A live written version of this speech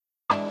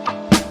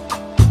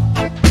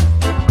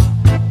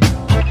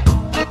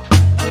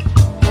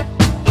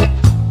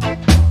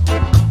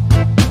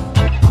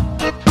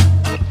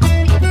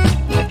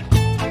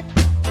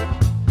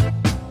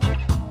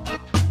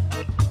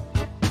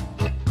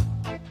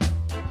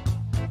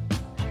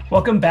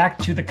Welcome back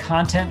to the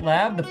Content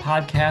Lab, the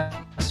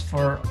podcast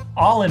for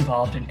all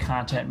involved in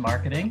content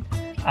marketing.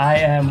 I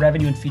am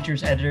Revenue and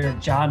Features Editor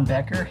John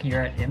Becker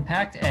here at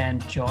Impact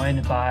and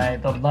joined by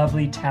the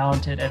lovely,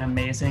 talented, and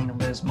amazing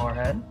Liz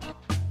Moorhead.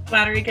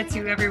 Flattery gets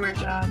you everywhere,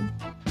 John.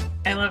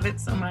 I love it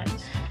so much.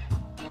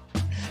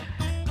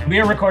 We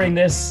are recording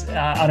this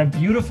on a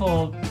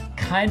beautiful,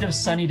 kind of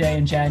sunny day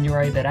in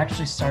January that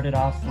actually started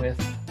off with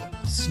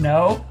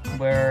snow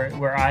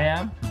where I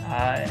am,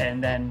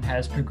 and then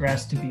has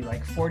progressed to be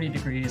like 40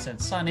 degrees and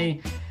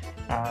sunny.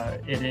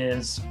 It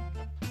is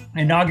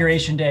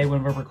inauguration day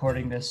when we're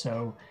recording this,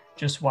 so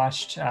just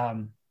watched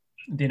the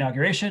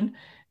inauguration,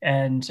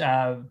 and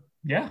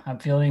I'm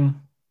feeling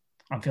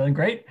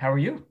great. How are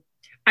you?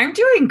 I'm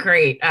doing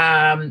great.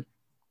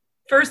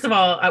 First of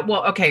all,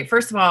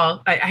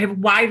 I have a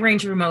wide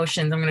range of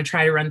emotions. I'm going to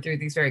try to run through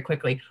these very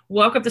quickly.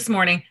 Woke up this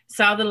morning,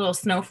 saw the little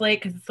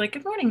snowflake because it's like,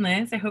 "Good morning,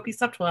 Liz. I hope you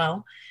slept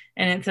well."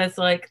 And it says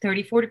like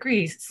 34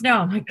 degrees, snow.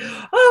 I'm like,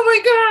 "Oh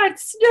my God,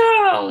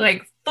 snow!"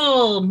 Like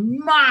full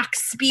Mach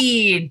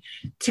speed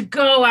to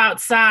go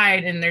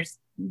outside, and there's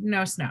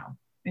no snow.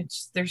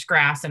 There's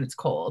grass and it's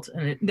cold.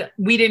 And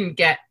we didn't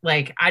get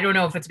like, I don't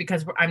know if it's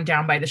because I'm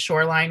down by the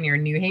shoreline near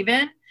New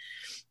Haven,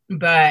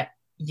 but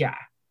yeah.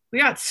 We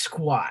got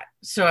squat.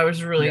 So I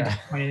was really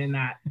disappointed in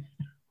that.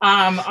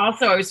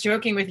 Also, I was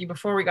joking with you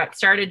before we got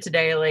started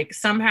today, like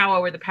somehow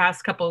over the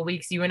past couple of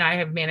weeks, you and I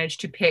have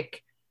managed to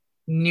pick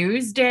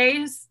news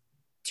days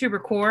to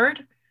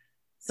record.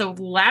 So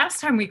last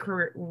time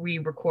we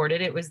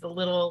recorded, it was the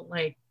little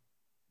like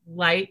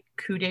light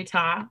coup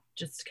d'etat,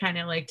 just kind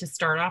of like to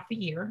start off the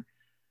year.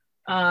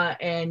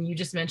 And you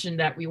just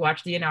mentioned that we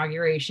watched the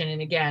inauguration.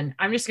 And again,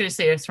 I'm just going to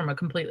say this from a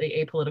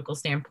completely apolitical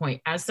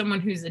standpoint. As someone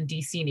who's a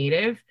DC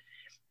native,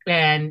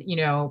 and, you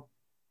know,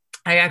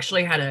 I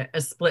actually had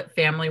a split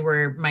family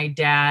where my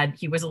dad,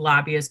 he was a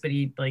lobbyist, but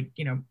he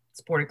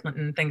supported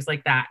Clinton, things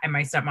like that. And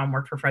my stepmom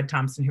worked for Fred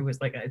Thompson, who was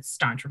like a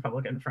staunch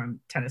Republican from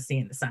Tennessee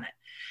in the Senate.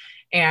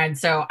 And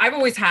so I've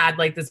always had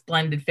like this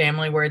blended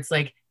family where it's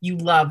like, you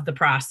love the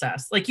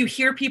process. Like you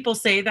hear people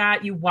say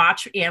that, you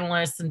watch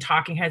analysts and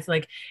talking heads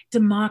like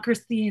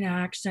democracy in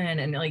action,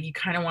 and like you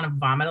kind of want to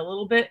vomit a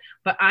little bit,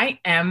 but I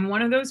am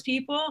one of those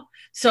people.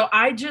 So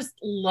I just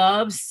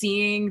love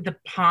seeing the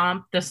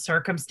pomp, the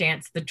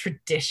circumstance, the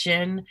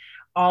tradition,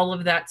 all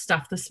of that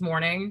stuff this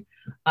morning.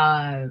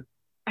 I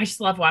just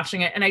love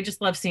watching it. And I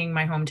just love seeing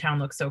my hometown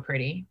look so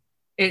pretty.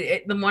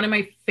 One of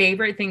my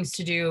favorite things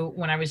to do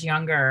when I was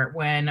younger,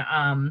 when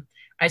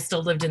I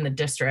still lived in the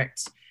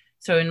district.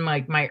 So in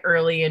like my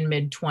early and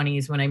mid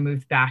 20s, when I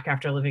moved back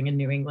after living in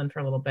New England for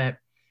a little bit,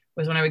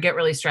 was when I would get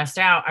really stressed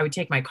out, I would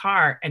take my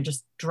car and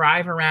just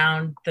drive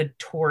around the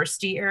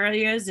touristy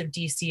areas of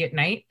DC at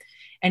night.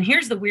 And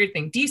here's the weird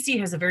thing. DC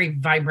has a very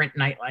vibrant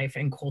nightlife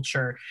and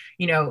culture,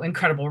 you know,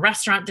 incredible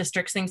restaurant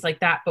districts, things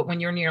like that. But when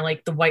you're near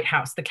like the White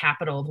House, the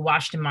Capitol, the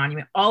Washington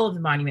Monument, all of the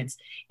monuments,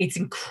 it's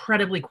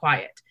incredibly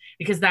quiet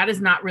because that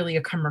is not really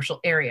a commercial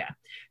area.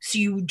 So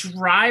you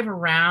drive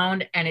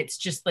around and it's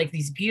just like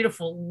these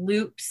beautiful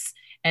loops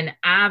and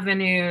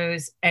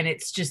avenues. And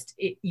it's just,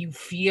 you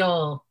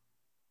feel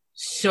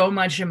so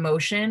much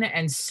emotion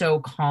and so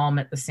calm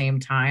at the same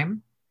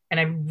time. And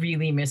I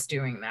really miss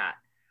doing that.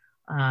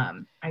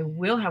 I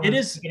will, however,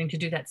 be getting to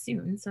do that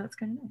soon, so that's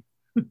kind of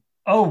nice.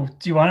 Oh,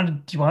 do you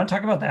want to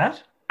talk about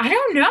that? I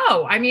don't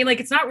know. I mean, like,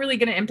 it's not really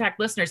going to impact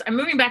listeners. I'm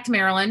moving back to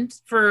Maryland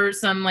for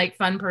some like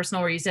fun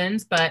personal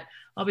reasons, but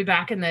I'll be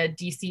back in the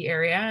DC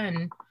area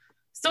and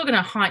still going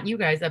to haunt you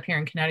guys up here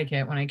in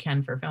Connecticut when I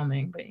can for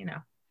filming. But you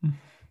know,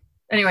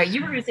 anyway,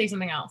 you were going to say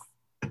something else.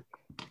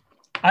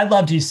 I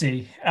love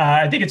DC.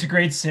 I think it's a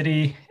great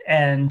city,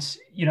 and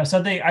you know,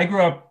 something I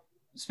grew up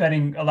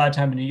spending a lot of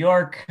time in New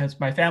York because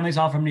my family's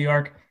all from New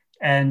York,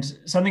 and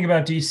something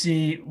about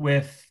DC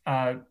with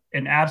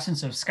an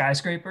absence of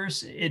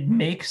skyscrapers, it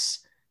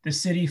makes the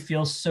city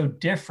feel so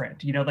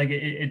different. You know, like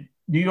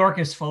New York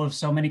is full of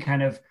so many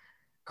kind of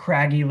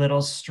craggy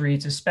little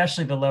streets,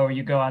 especially the lower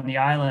you go on the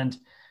island,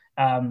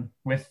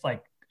 with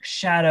like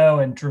shadow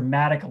and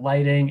dramatic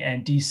lighting,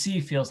 and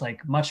DC feels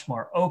like much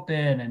more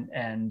open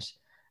and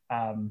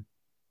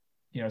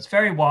you know, it's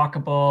very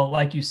walkable,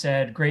 like you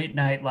said, great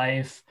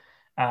nightlife.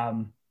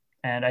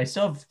 And I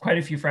still have quite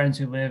a few friends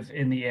who live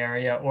in the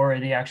area or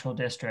in the actual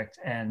district,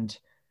 and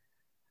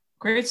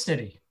great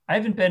city. I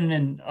haven't been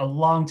in a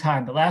long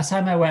time. The last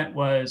time I went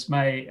was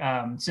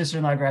my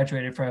sister-in-law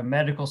graduated from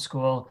medical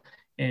school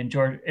in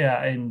Georgia,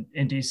 in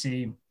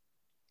DC,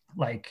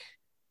 like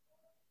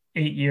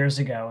 8 years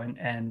ago.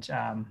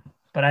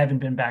 But I haven't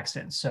been back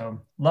since. So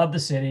love the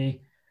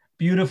city.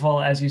 Beautiful,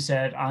 as you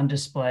said, on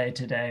display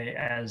today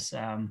as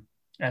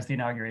the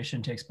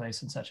inauguration takes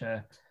place in such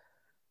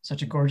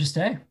a gorgeous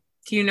day.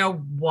 Do you know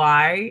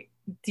why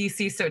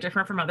DC is so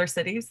different from other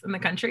cities in the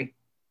country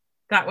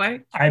that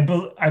way? I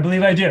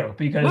believe I do,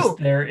 because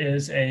there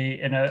is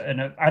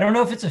I don't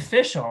know if it's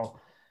official,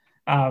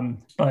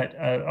 but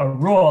a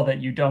rule that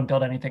you don't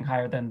build anything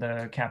higher than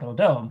the Capitol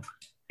Dome.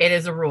 It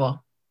is a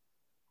rule.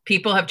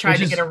 People have tried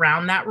to get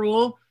around that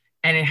rule,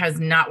 and it has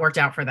not worked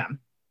out for them.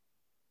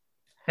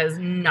 Has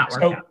not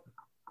worked out.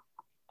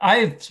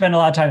 I've spent a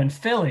lot of time in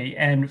Philly,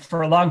 and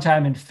for a long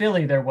time in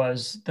Philly, there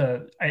was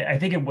I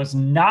think it was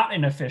not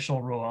an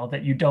official rule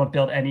that you don't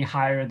build any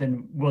higher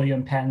than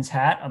William Penn's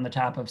hat on the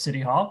top of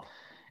City Hall.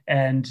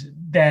 And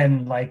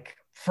then, like,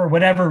 for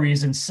whatever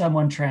reason,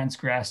 someone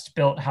transgressed,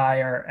 built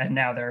higher, and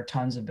now there are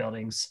tons of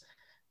buildings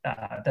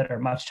that are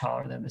much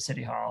taller than the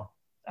City Hall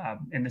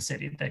in the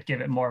city that give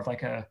it more of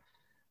like a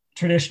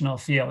traditional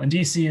feel. And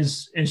DC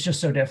is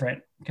just so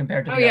different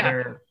compared to the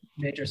other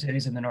major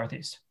cities in the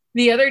Northeast.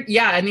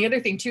 And the other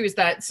thing too is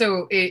that,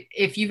 so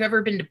if you've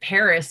ever been to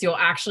Paris, you'll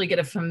actually get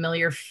a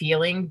familiar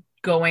feeling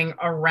going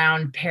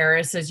around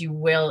Paris as you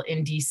will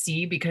in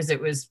DC, because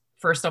it was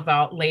first of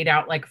all laid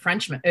out like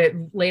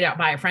laid out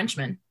by a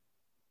Frenchman.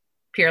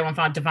 Pierre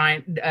L'Enfant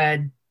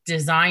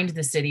designed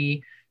the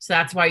city. So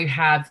that's why you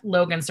have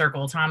Logan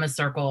Circle, Thomas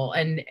Circle,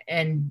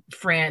 and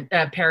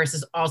Paris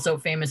is also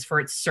famous for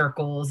its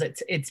circles,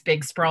 its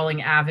big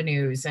sprawling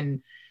avenues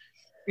and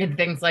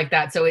things like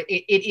that. So it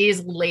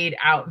is laid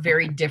out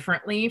very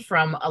differently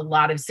from a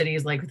lot of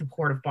cities like the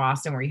Port of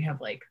Boston, where you have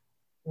like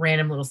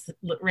random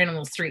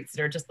little streets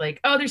that are just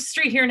like, oh, there's a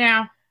street here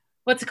now.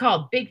 What's it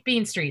called? Baked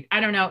Bean Street. I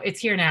don't know. It's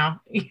here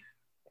now.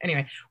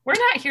 Anyway, we're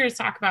not here to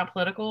talk about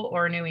political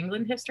or New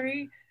England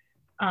history.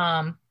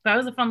 That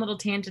was a fun little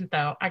tangent,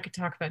 though. I could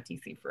talk about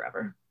DC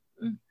forever.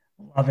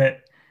 Love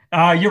it.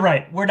 You're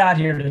right. We're not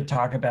here to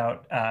talk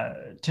about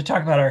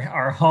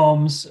our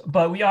homes,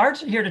 but we are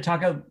here to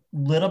talk a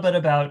little bit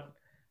about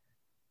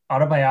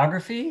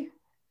autobiography,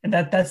 and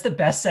that's the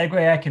best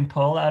segue I can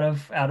pull out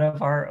of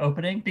our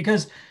opening,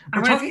 because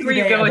we're talking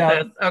today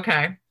about this.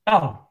 Okay.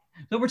 Oh,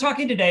 so we're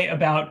talking today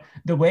about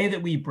the way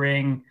that we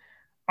bring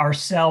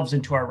ourselves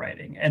into our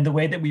writing and the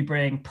way that we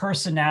bring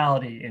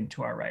personality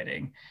into our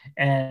writing.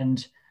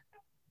 And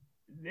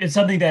it's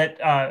something that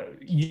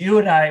you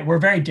and I, we're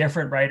very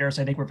different writers.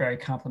 I think we're very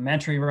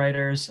complementary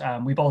writers.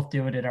 We both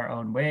do it in our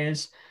own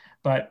ways.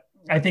 But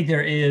I think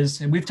there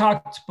is, and we've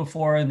talked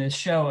before in this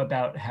show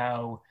about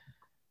how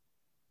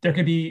there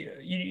could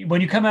be,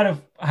 when you come out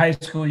of high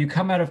school, you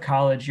come out of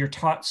college, you're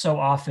taught so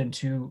often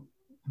to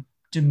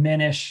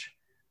diminish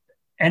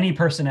any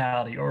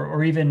personality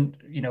or even,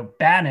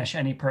 banish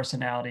any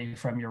personality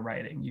from your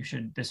writing.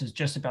 This is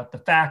just about the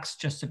facts,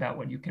 just about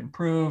what you can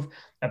prove.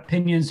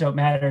 Opinions don't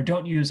matter.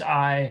 Don't use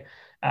I,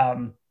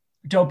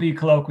 don't be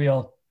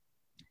colloquial.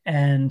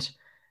 And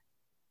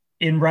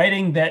in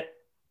writing that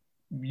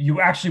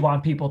you actually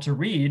want people to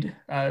read,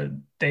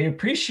 they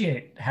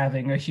appreciate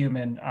having a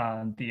human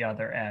on the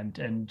other end.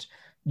 And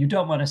you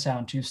don't want to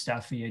sound too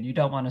stuffy, and you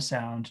don't want to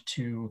sound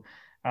too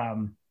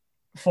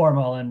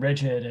formal and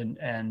rigid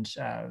and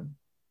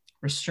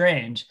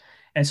restrained.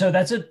 And so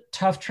that's a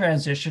tough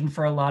transition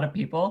for a lot of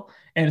people.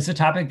 And it's a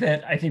topic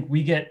that I think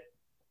we get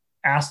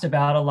asked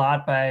about a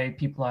lot by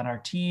people on our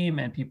team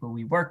and people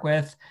we work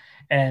with.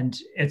 And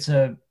it's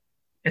a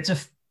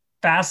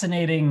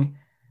fascinating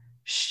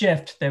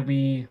shift that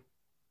we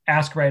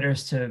ask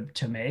writers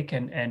to make.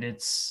 And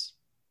it's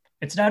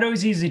not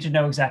always easy to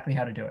know exactly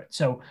how to do it.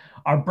 So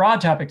our broad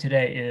topic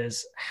today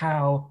is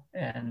how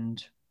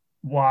and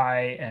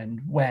why and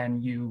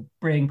when you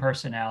bring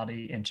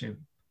personality into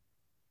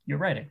your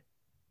writing.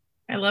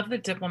 I love the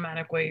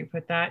diplomatic way you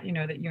put that,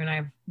 that you and I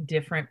have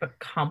different but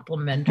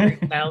complementary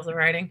styles of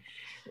writing.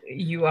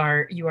 You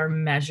are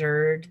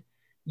measured,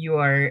 you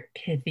are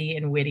pithy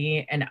and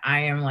witty, and I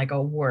am like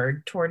a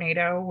word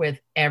tornado with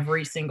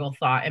every single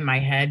thought in my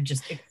head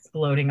just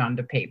exploding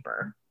onto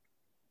paper.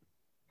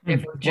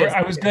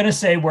 I was going to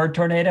say word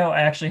tornado.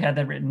 I actually had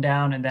that written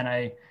down, and then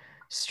I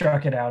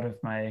struck it out of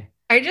my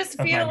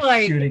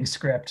shooting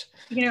script.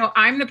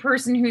 I'm the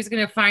person who's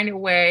going to find a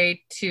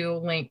way to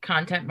link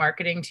content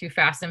marketing to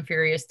Fast and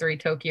Furious 3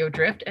 Tokyo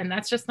Drift. And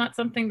that's just not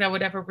something that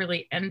would ever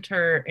really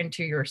enter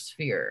into your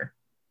sphere.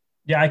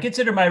 Yeah, I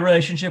consider my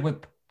relationship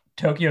with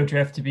Tokyo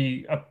Drift to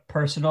be a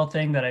personal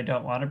thing that I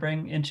don't want to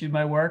bring into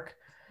my work.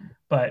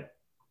 But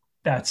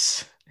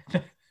that's...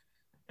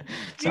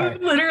 Sorry,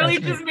 you literally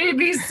just made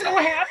me so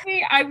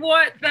happy. I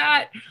want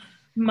that.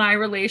 My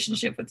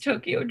relationship with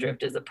Tokyo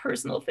Drift is a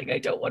personal thing. I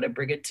don't want to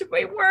bring it to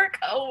my work.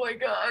 Oh my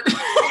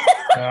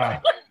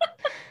God.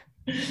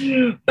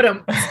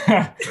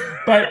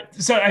 But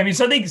so, I mean,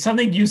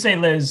 something you say,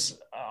 Liz,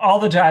 all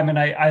the time, and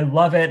I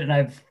love it. And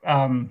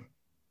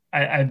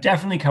I've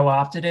definitely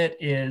co-opted it,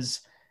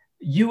 is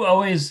you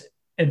always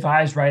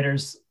advise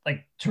writers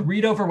like to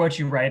read over what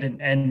you write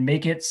and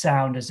make it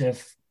sound as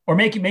if, or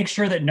make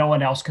sure that no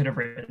one else could have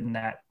written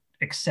that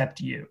except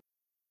you.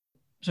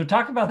 So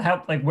talk about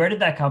how, like, where did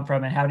that come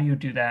from, and how do you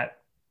do that,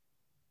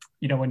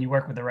 when you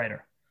work with a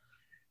writer?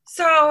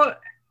 So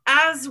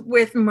as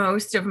with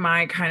most of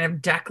my kind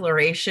of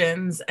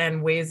declarations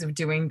and ways of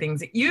doing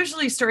things, it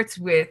usually starts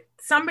with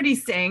somebody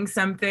saying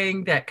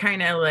something that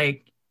kind of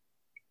like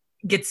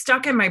gets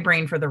stuck in my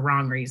brain for the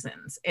wrong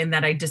reasons, and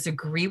that I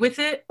disagree with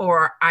it,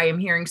 or I am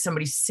hearing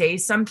somebody say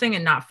something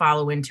and not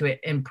follow into it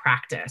in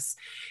practice.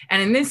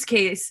 And in this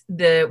case,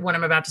 what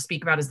I'm about to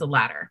speak about is the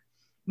latter.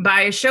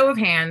 By a show of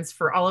hands,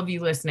 for all of you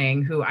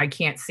listening who I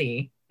can't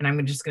see, and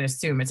I'm just going to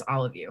assume it's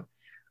all of you,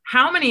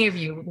 How many of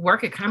you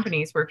work at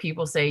companies where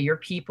people say your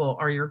people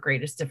are your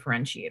greatest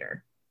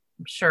differentiator?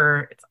 I'm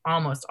sure it's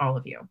almost all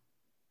of you.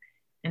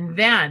 And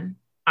then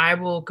I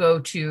will go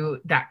to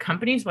that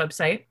company's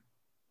website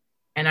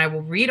and I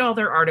will read all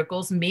their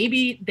articles.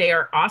 Maybe they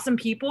are awesome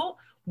people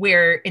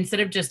where instead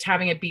of just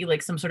having it be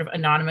like some sort of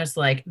anonymous,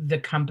 like the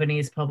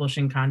company's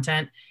publishing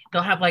content,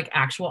 they'll have like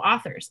actual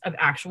authors of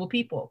actual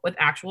people with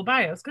actual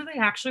bios because they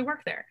actually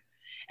work there.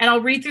 And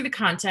I'll read through the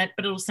content,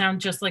 but it'll sound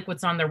just like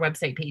what's on their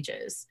website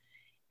pages.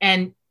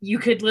 And you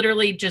could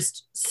literally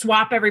just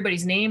swap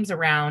everybody's names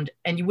around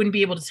and you wouldn't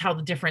be able to tell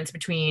the difference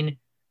between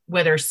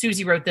whether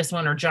Susie wrote this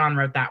one or John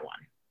wrote that one,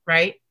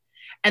 right?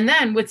 And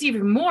then what's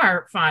even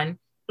more fun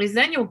is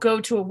then you'll go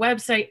to a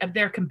website of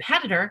their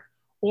competitor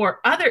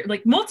or other,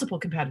 like multiple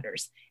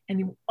competitors, and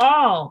you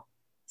all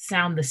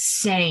sound the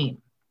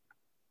same.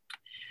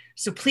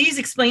 So please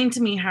explain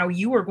to me how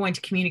you are going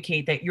to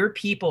communicate that your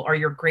people are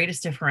your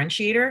greatest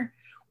differentiator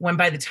when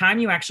by the time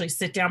you actually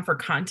sit down for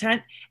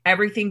content,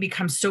 everything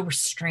becomes so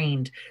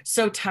restrained,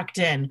 so tucked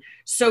in,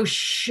 so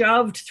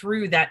shoved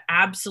through that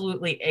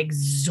absolutely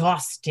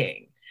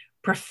exhausting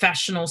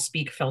professional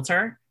speak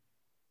filter.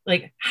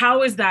 Like,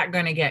 how is that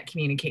going to get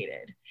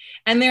communicated?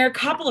 And there are a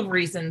couple of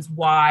reasons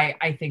why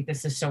I think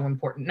this is so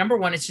important. Number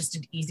one, it's just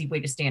an easy way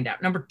to stand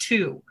out. Number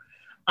two,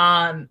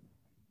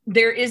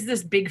 there is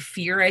this big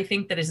fear, I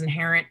think, that is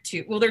inherent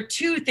to, well, there are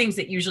two things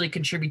that usually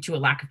contribute to a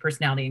lack of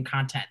personality and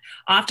content.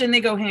 Often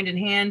they go hand in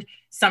hand.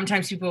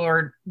 Sometimes people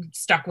are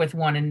stuck with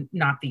one and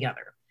not the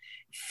other.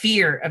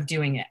 Fear of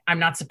doing it. I'm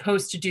not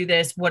supposed to do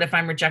this. What if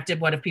I'm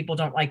rejected? What if people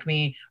don't like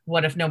me?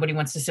 What if nobody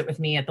wants to sit with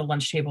me at the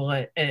lunch table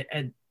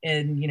in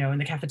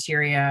the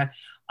cafeteria?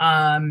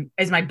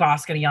 Is my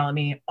boss going to yell at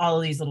me? All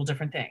of these little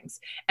different things.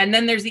 And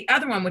then there's the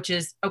other one, which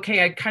is,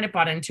 okay, I kind of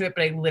bought into it,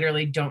 but I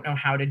literally don't know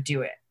how to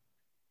do it.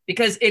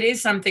 Because it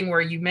is something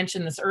where you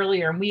mentioned this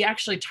earlier, and we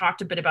actually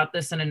talked a bit about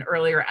this in an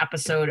earlier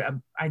episode,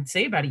 I'd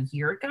say about a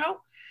year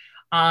ago,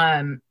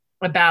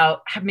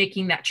 about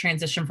making that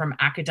transition from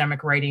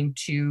academic writing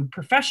to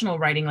professional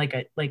writing, like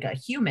a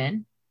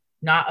human,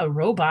 not a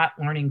robot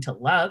learning to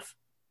love.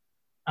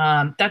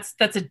 That's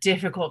a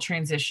difficult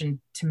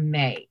transition to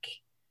make.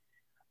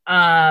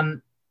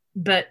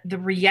 But the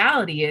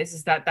reality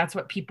is that that's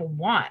what people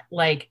want.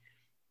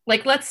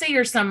 Like, let's say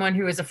you're someone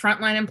who is a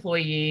frontline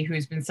employee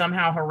who's been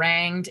somehow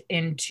harangued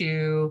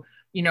into,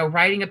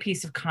 writing a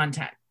piece of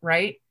content,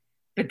 right?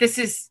 But this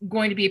is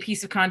going to be a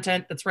piece of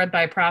content that's read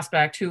by a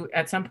prospect who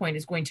at some point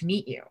is going to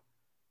meet you.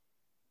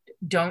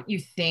 Don't you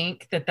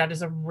think that that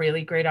is a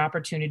really great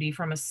opportunity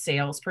from a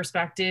sales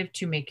perspective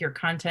to make your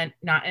content,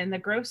 not in the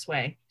gross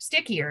way,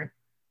 stickier,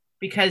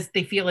 because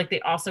they feel like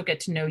they also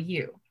get to know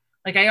you?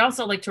 Like, I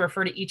also like to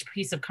refer to each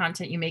piece of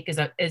content you make as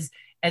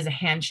a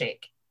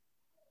handshake.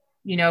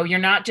 You're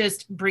not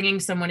just bringing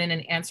someone in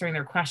and answering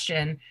their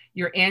question.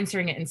 You're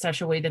answering it in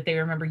such a way that they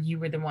remember you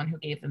were the one who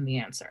gave them the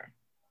answer.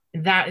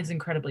 That is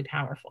incredibly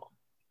powerful.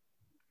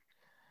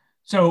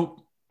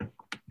 So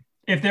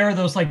if there are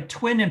those like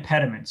twin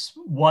impediments,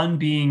 one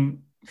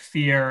being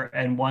fear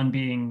and one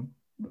being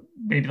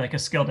maybe like a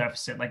skill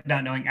deficit, like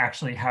not knowing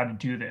actually how to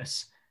do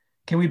this,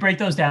 can we break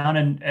those down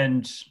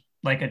and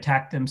like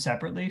attack them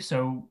separately?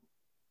 So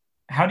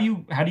how do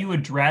you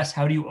address,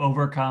 how do you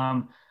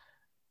overcome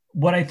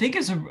what I think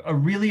is a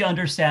really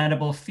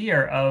understandable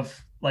fear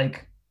of,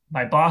 like,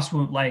 my boss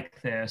won't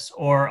like this,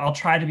 or I'll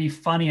try to be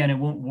funny and it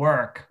won't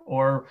work,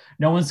 or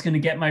no one's going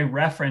to get my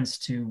reference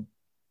to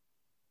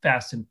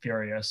Fast and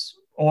Furious,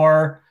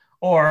 or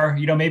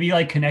maybe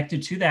like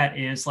connected to that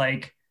is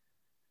like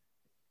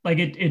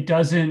it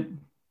doesn't.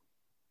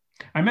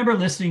 I remember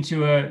listening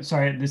to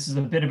sorry, this is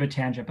a bit of a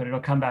tangent, but it'll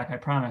come back, I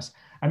promise.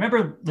 I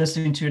remember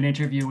listening to an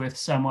interview with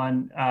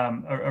someone,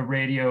 a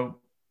radio,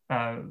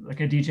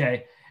 like a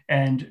DJ,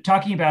 and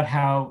talking about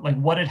how, like,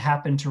 what had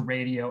happened to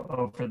radio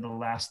over the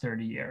last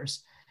 30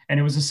 years. And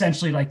it was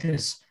essentially like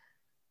this,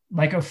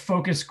 like a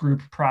focus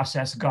group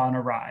process gone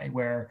awry,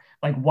 where,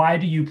 like, why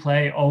do you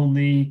play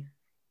only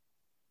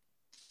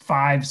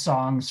 5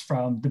 songs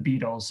from the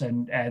Beatles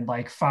and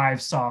like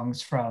 5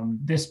 songs from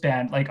this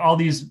band, like all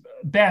these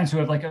bands who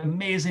have like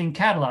amazing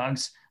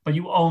catalogs, but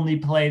you only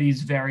play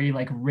these very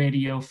like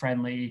radio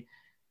friendly,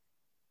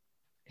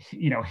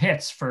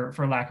 hits, for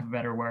lack of a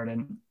better word.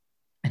 And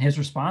his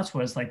response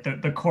was like,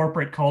 the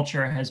corporate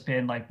culture has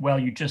been like, well,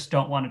 you just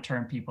don't want to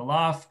turn people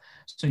off.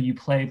 So you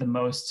play the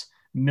most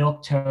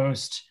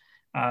milquetoast,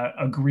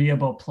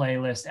 agreeable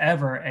playlist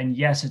ever. And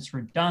yes, it's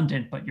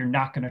redundant, but you're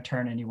not going to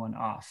turn anyone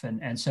off.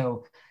 And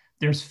so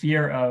there's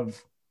fear of,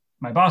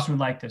 my boss would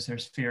like this.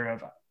 There's fear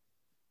of,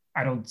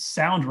 I don't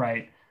sound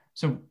right.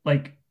 So,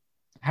 like,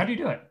 how do you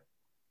do it?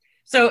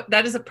 So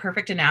that is a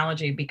perfect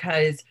analogy,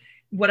 because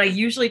what I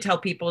usually tell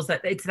people is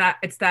that it's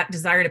that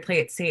desire to play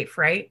it safe,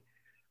 right?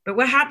 But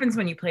what happens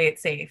when you play it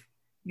safe?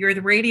 You're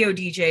the radio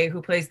DJ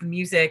who plays the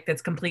music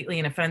that's completely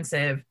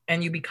inoffensive,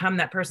 and you become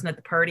that person at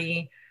the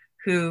party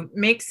who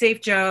makes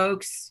safe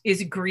jokes, is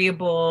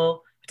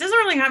agreeable, doesn't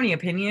really have any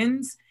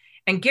opinions,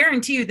 and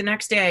guarantee you the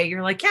next day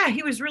you're like, yeah,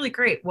 he was really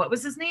great. What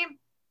was his name?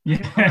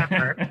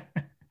 Yeah.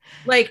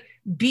 Like,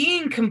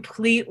 being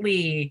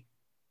completely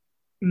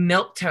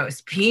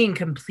milquetoast, being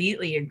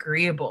completely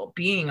agreeable,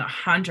 being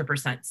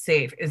 100%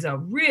 safe is a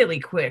really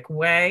quick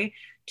way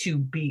to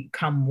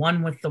become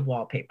one with the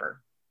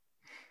wallpaper.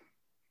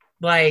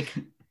 Like,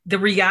 the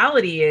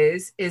reality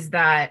is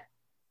that,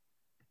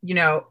 you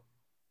know,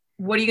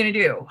 what are you going to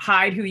do?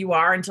 Hide who you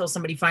are until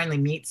somebody finally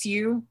meets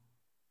you?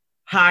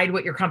 Hide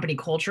what your company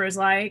culture is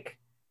like?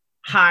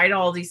 Hide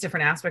all these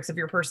different aspects of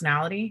your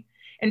personality?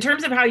 In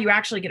terms of how you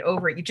actually get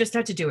over it, you just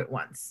have to do it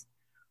once.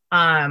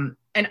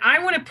 And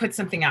I want to put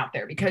something out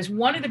there, because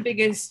one of the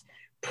biggest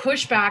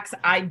pushbacks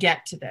I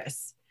get to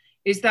this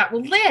is that,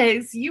 well,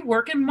 Liz, you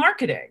work in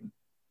marketing.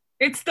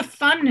 It's the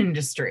fun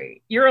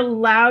industry. You're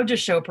allowed to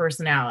show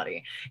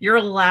personality. You're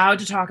allowed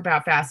to talk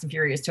about Fast and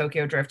Furious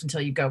Tokyo Drift until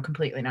you go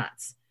completely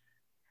nuts.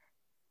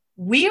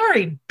 We are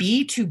a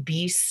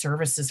B2B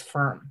services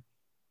firm.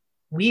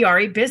 We are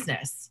a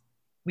business.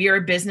 We are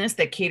a business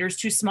that caters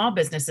to small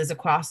businesses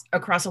across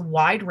a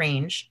wide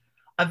range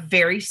of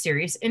very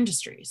serious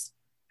industries: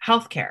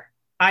 healthcare,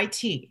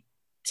 IT,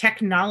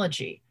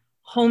 technology,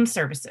 home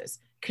services,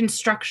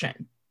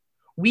 construction.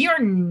 We are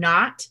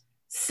not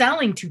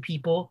selling to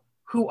people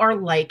who are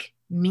like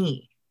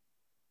me.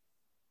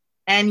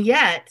 And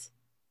yet,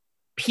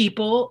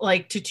 people,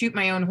 like, to toot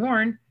my own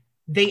horn,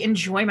 they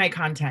enjoy my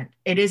content.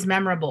 It is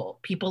memorable.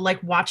 People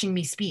like watching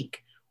me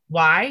speak.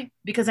 Why?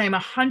 Because I'm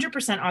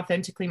 100%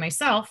 authentically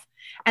myself,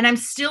 and I'm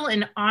still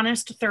an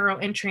honest, thorough,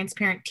 and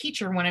transparent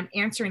teacher when I'm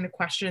answering the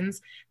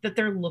questions that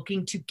they're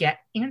looking to get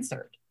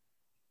answered.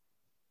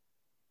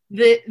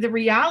 The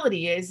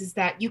reality is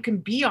that you can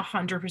be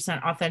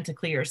 100%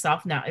 authentically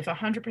yourself. Now, if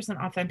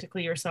 100%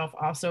 authentically yourself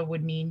also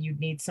would mean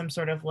you'd need some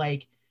sort of,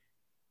 like,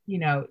 you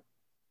know,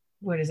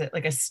 what is it?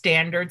 Like a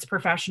standards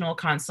professional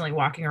constantly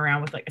walking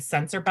around with like a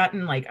censor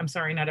button. Like, I'm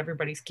sorry, not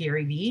everybody's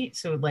Gary Vee.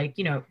 So, like,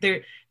 you know,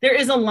 there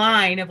is a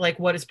line of like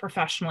what is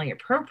professionally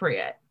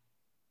appropriate.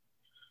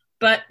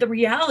 But the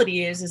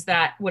reality is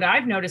that what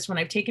I've noticed when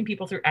I've taken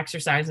people through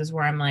exercises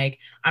where I'm like,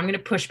 I'm going to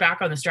push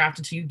back on this draft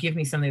until you give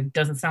me something that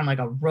doesn't sound like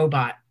a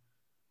robot,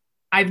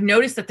 I've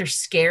noticed that they're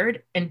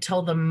scared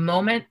until the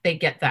moment they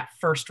get that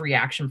first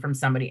reaction from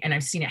somebody. And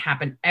I've seen it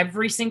happen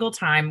every single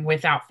time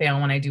without fail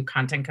when I do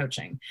content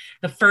coaching.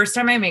 The first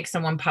time I make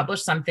someone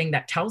publish something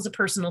that tells a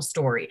personal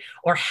story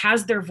or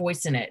has their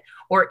voice in it,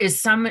 or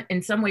is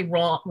in some way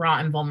raw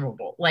and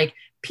vulnerable. Like,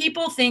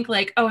 people think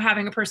like, oh,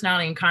 having a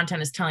personality and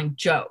content is telling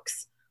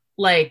jokes.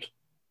 Like,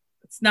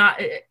 it's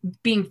not.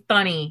 Being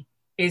funny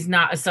is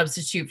not a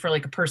substitute for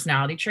like a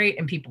personality trait,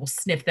 and people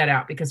sniff that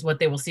out because what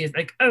they will see is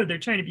like, oh, they're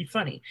trying to be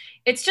funny.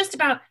 It's just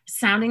about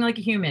sounding like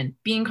a human,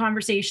 being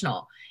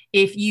conversational.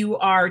 If you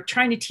are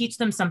trying to teach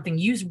them something,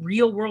 use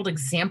real world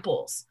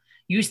examples,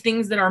 use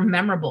things that are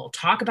memorable,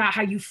 talk about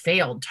how you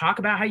failed, talk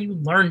about how you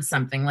learned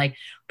something. Like,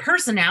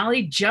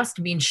 personality just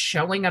means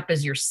showing up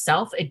as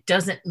yourself. It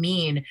doesn't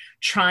mean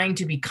trying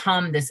to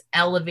become this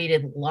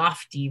elevated,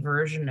 lofty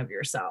version of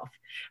yourself.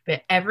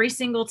 But every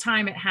single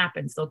time it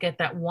happens, they'll get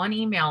that one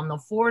email and they'll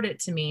forward it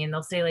to me and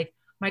they'll say, like,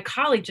 my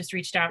colleague just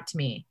reached out to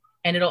me.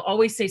 And it'll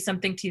always say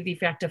something to the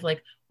effect of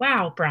like,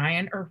 wow,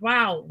 Brian, or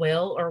wow,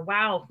 Will, or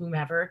wow,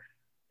 whomever,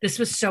 this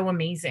was so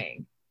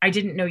amazing. I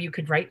didn't know you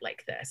could write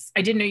like this.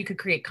 I didn't know you could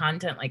create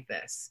content like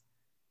this.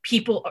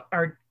 People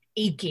are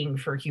aching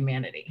for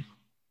humanity.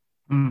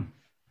 Mm.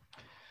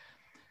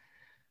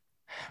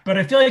 But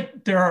I feel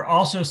like there are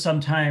also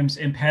sometimes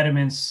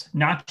impediments,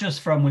 not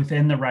just from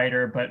within the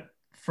writer, but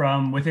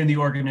from within the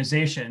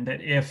organization, that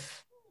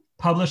if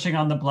publishing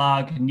on the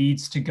blog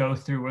needs to go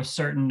through a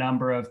certain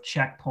number of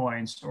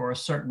checkpoints or a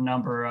certain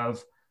number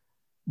of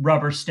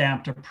rubber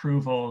stamped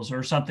approvals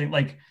or something,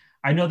 like,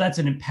 I know that's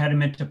an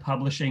impediment to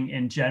publishing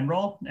in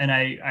general. And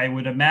I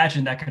would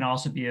imagine that can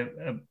also be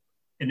an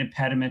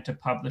impediment to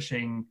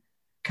publishing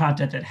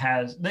content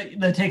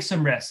that takes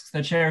some risks,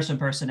 that shares some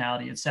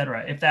personality, et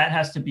cetera. If that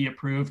has to be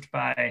approved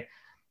by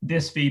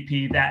this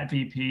VP, that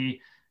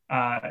VP,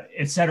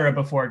 et cetera,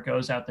 before it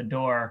goes out the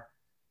door,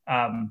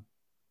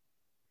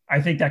 I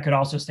think that could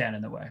also stand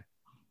in the way.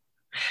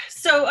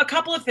 So a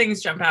couple of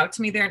things jump out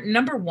to me there.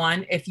 Number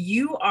one, if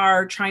you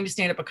are trying to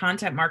stand up a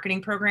content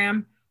marketing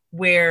program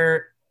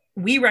where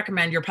we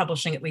recommend you're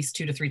publishing at least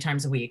 2 to 3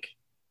 times a week,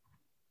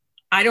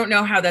 I don't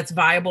know how that's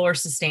viable or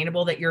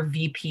sustainable that your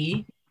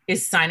VP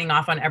is signing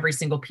off on every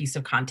single piece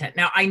of content.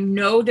 Now, I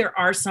know there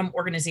are some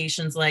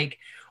organizations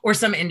or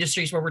some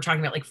industries where we're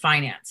talking about like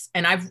finance.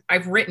 And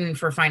I've written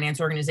for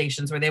finance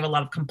organizations where they have a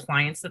lot of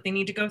compliance that they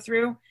need to go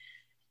through.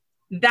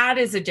 That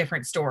is a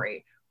different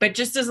story. But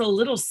just as a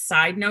little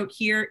side note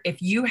here,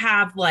 if you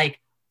have like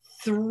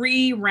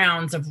 3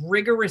 rounds of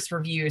rigorous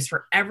reviews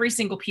for every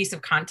single piece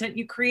of content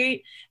you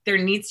create, there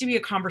needs to be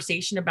a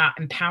conversation about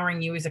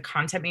empowering you as a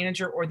content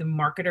manager or the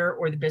marketer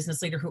or the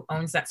business leader who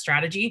owns that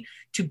strategy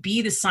to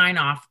be the sign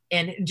off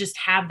and just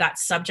have that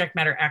subject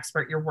matter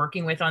expert you're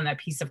working with on that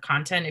piece of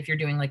content. If you're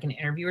doing like an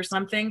interview or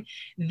something,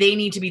 they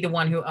need to be the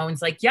one who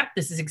owns like, yep,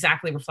 this is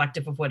exactly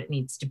reflective of what it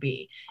needs to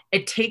be.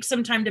 It takes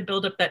some time to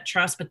build up that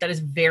trust, but that is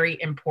very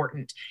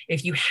important.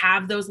 If you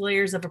have those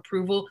layers of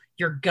approval,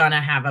 you're gonna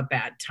have a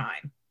bad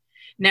time.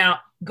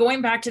 Now,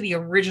 going back to the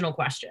original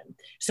question.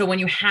 So when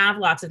you have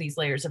lots of these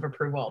layers of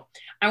approval,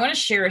 I want to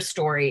share a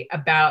story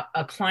about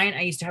a client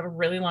I used to have a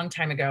really long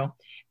time ago.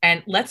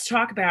 And let's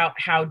talk about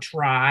how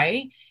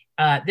dry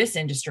this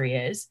industry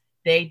is.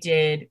 They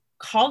did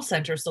call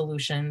center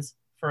solutions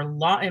for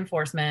law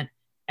enforcement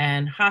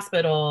and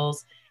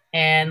hospitals.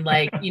 And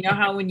like, you know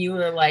how when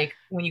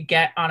you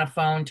get on a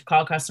phone to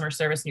call customer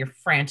service and you're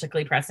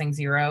frantically pressing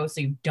 0 so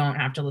you don't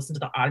have to listen to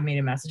the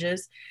automated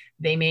messages,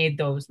 they made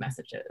those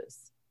messages.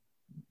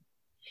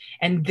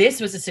 And this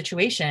was a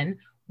situation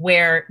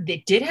where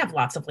it did have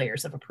lots of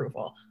layers of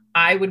approval.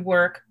 I would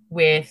work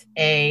with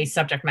a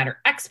subject matter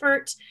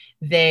expert.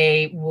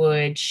 They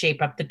would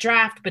shape up the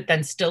draft, but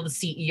then still the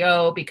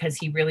CEO, because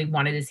he really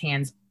wanted his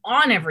hands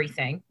on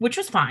everything, which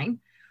was fine.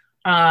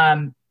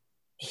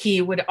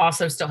 He would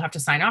also still have to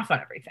sign off on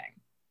everything.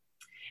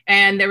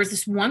 And there was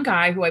this one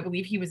guy who I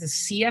believe he was a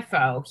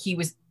CFO. He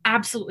was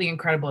absolutely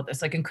incredible at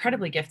this, like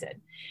incredibly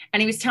gifted.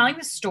 And he was telling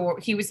the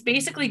story. He was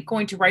basically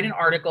going to write an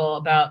article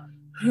about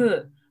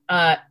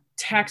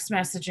text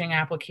messaging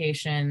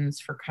applications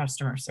for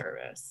customer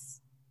service.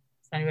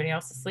 Is anybody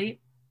else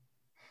asleep?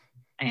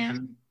 I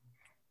am.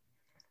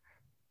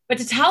 But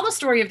to tell the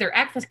story of their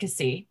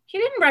efficacy, he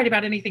didn't write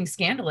about anything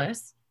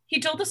scandalous. He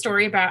told the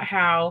story about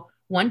how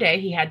one day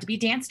he had to be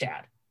dance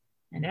dad.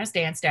 And as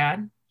dance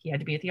dad, he had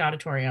to be at the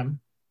auditorium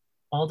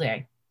all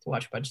day to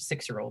watch a bunch of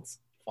 6-year-olds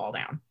fall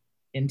down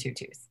in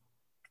tutus.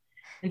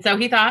 And so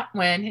he thought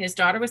when his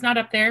daughter was not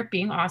up there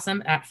being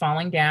awesome at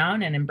falling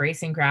down and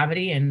embracing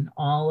gravity and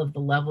all of the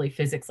lovely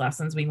physics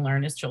lessons we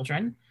learn as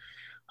children,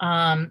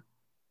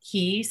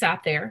 he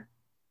sat there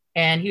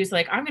and he was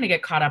like, I'm going to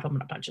get caught up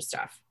on a bunch of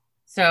stuff.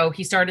 So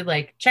he started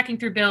like checking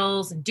through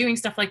bills and doing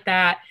stuff like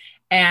that.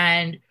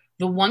 And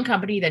the one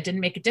company that didn't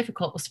make it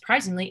difficult was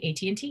surprisingly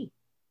AT&T,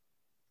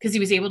 because he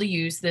was able to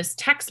use this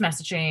text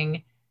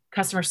messaging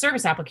customer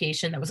service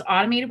application that was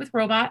automated with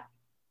robot.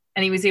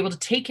 And he was able to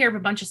take care of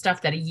a bunch of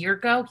stuff that a year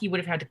ago he would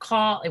have had to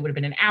call. It would have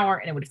been an hour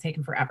and it would have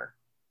taken forever.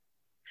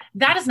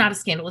 That is not a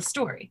scandalous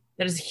story.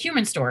 That is a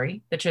human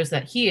story that shows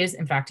that he is,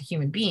 in fact, a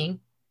human being,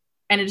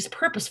 and it is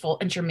purposeful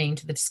and germane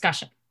to the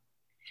discussion.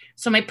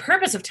 So my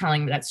purpose of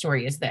telling that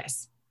story is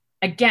this.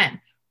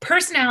 Again,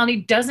 personality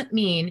doesn't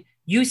mean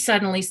you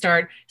suddenly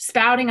start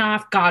spouting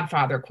off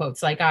Godfather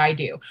quotes like I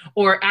do,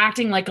 or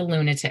acting like a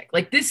lunatic.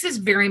 Like, this is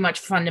very much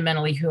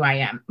fundamentally who I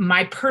am.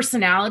 My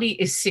personality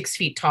is 6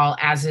 feet tall,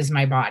 as is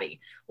my body.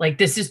 Like,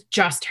 this is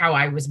just how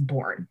I was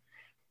born.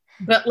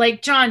 But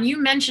like, John, you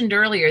mentioned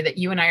earlier that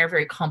you and I are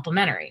very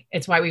complementary.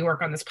 It's why we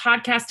work on this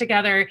podcast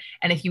together.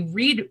 And if you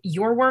read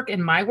your work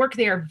and my work,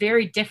 they are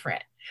very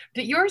different.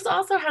 But yours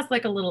also has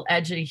like a little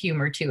edge of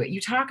humor to it.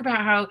 You talk about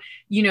how,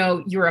 you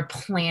know, you're a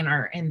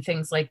planner and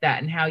things like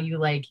that, and how you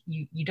like,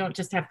 you don't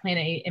just have plan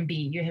A and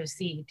B, you have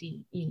C,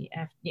 D, E,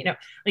 F, you know,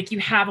 like you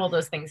have all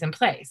those things in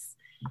place.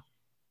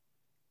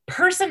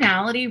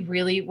 Personality,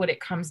 really what it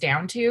comes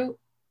down to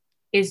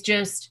is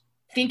just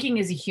thinking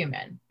as a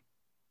human.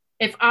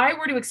 If I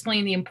were to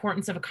explain the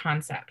importance of a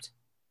concept,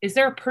 is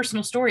there a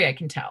personal story I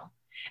can tell?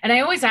 And I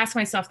always ask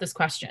myself this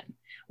question.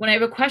 When I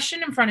have a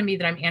question in front of me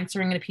that I'm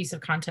answering in a piece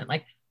of content,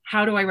 like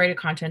how do I write a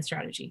content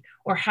strategy?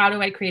 Or how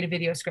do I create a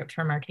video script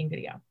for a marketing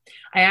video?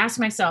 I ask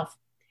myself,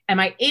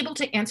 am I able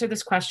to answer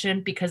this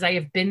question because I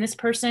have been this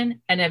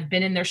person and have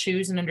been in their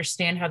shoes and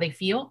understand how they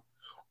feel?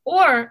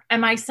 Or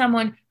am I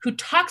someone who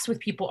talks with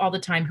people all the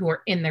time who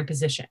are in their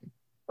position,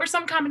 or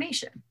some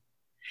combination?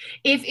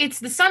 If it's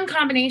the some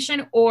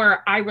combination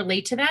or I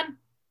relate to them,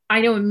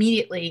 I know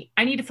immediately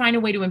I need to find a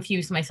way to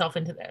infuse myself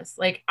into this.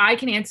 Like I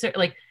can answer,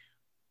 like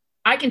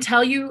I can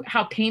tell you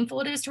how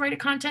painful it is to write a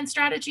content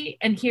strategy,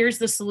 and here's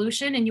the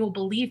solution, and you will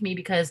believe me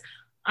because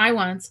I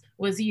once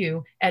was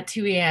you at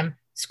 2 a.m.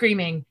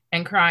 screaming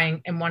and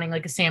crying and wanting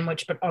like a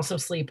sandwich, but also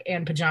sleep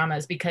and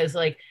pajamas because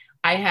like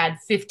I had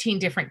 15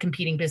 different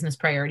competing business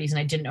priorities and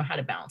I didn't know how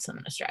to balance them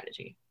in a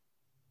strategy.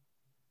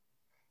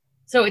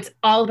 So it's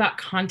all about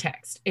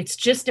context. It's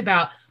just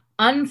about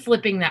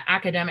unflipping that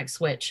academic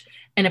switch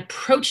and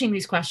approaching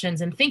these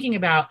questions and thinking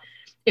about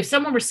if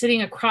someone were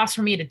sitting across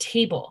from me at a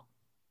table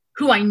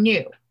who I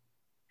knew,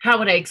 how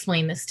would I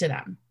explain this to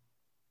them?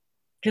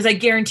 Because I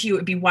guarantee you it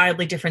would be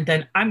wildly different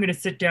than I'm going to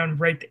sit down and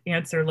write the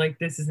answer like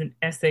this is an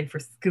essay for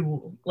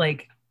school.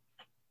 Like,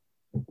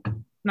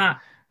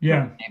 not.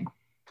 Yeah.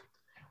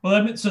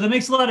 Well, so that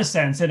makes a lot of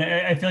sense. And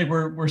I feel like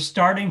we're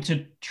starting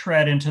to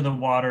tread into the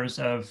waters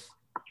of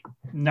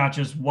not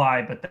just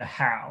why, but the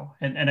how.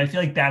 And I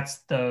feel like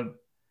that's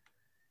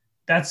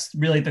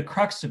really the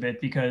crux of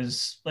it,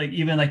 because like,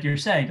 even like you're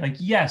saying, like,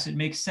 yes, it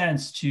makes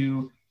sense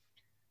to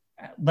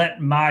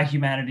let my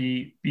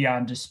humanity be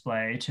on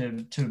display,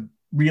 to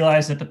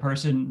realize that the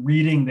person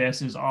reading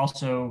this is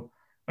also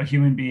a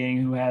human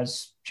being who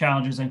has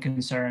challenges and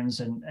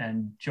concerns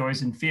and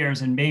joys and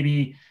fears. And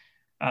maybe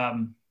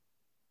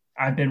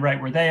I've been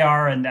right where they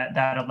are, and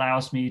that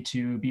allows me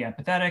to be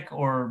empathetic,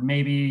 or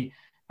maybe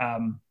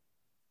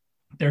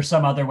there's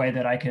some other way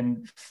that I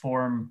can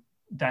form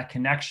that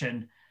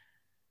connection.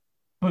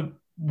 But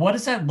what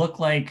does that look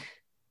like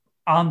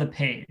on the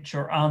page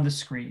or on the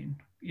screen?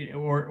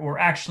 or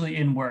actually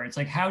in words?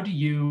 Like, how do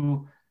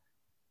you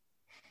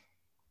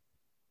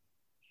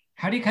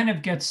kind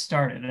of get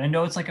started? And I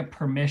know it's like a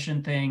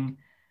permission thing,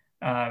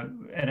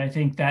 and I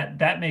think that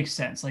that makes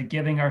sense, like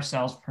giving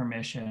ourselves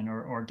permission,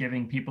 or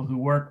giving people who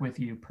work with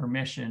you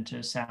permission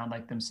to sound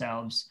like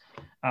themselves.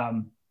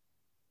 Um,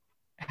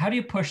 how do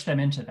you push them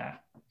into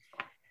that?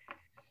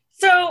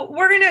 So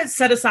we're going to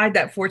set aside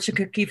that fortune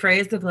cookie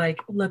phrase of like,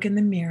 look in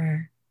the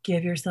mirror,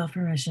 give yourself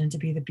permission to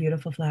be the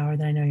beautiful flower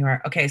that I know you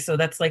are. Okay, so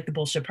that's like the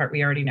bullshit part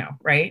we already know,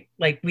 right?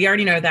 Like we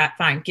already know that.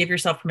 Fine, give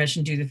yourself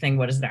permission, do the thing.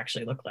 What does it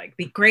actually look like?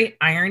 The great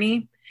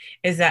irony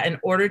is that in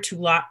order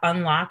to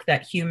unlock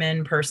that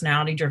human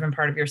personality driven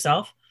part of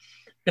yourself,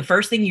 the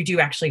first thing you do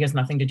actually has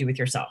nothing to do with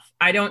yourself.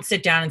 I don't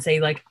sit down and say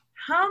like,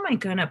 how am I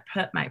going to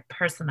put my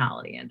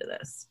personality into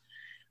this?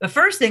 The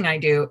first thing I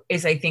do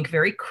is I think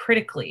very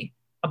critically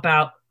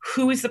about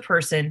who is the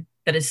person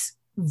that is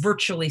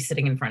virtually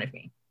sitting in front of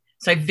me.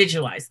 So I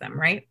visualize them,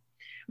 right?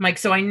 I'm like,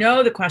 so I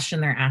know the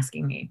question they're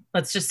asking me.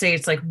 Let's just say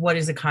it's like, what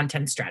is a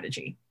content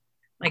strategy?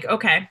 Like,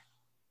 okay,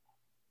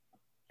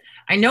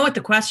 I know what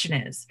the question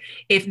is.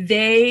 If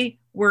they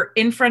were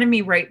in front of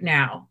me right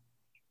now,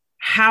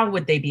 how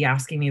would they be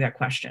asking me that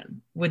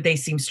question? Would they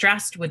seem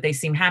stressed? Would they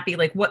seem happy?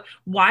 Like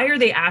why are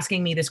they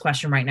asking me this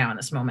question right now in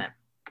this moment?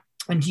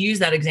 And to use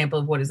that example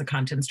of what is a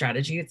content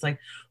strategy, it's like,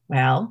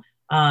 well,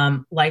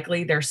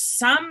 likely there's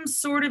some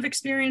sort of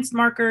experienced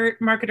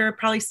marketer,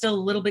 probably still a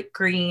little bit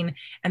green,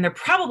 and they're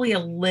probably a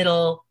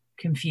little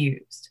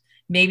confused.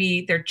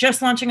 Maybe they're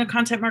just launching a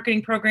content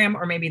marketing program,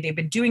 or maybe they've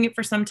been doing it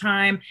for some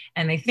time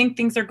and they think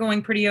things are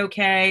going pretty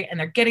okay and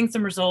they're getting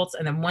some results.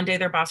 And then one day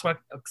their boss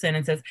walks in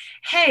and says,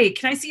 hey,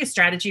 can I see a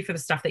strategy for the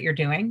stuff that you're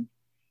doing?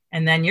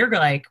 And then you're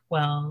like,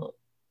 well,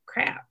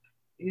 crap.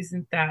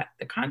 Isn't that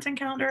the content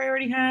calendar I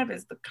already have?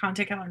 Is the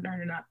content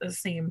calendar not the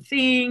same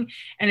thing?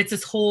 And it's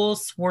this whole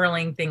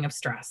swirling thing of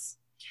stress.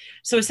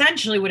 So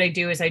essentially what I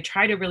do is I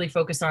try to really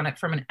focus on it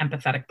from an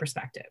empathetic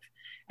perspective.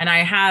 And I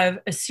have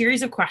a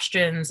series of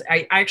questions.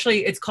 I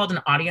actually, it's called an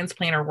audience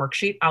planner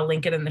worksheet. I'll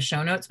link it in the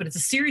show notes, but it's a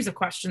series of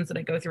questions that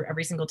I go through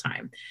every single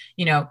time.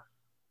 You know,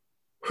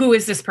 who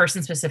is this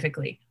person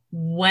specifically?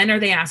 When are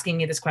they asking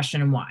me this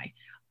question and why?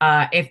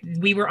 If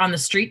we were on the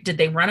street, did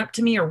they run up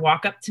to me or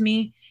walk up to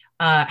me?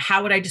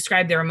 How would I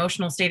describe their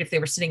emotional state if they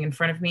were sitting in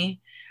front of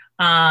me?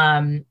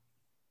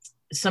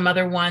 Some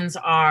other ones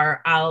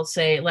are, I'll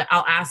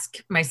ask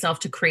myself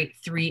to create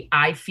 3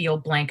 I feel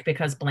blank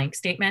because blank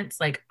statements.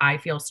 Like, I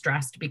feel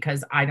stressed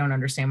because I don't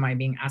understand why I'm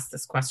being asked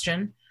this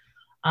question.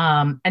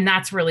 And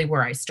that's really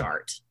where I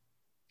start.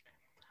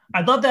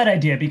 I love that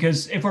idea,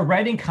 because if we're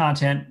writing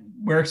content,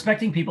 we're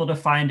expecting people to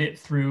find it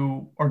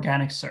through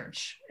organic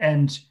search.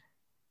 And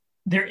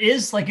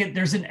there's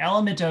an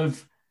element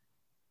of,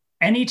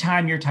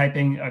 anytime you're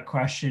typing a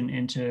question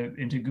into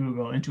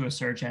Google, into a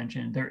search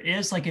engine,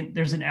 there's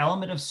an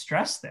element of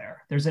stress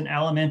there. There's an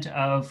element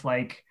of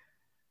like,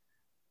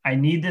 I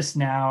need this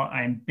now,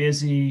 I'm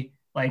busy.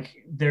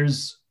 Like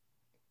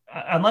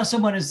unless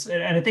someone is,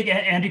 and I think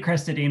Andy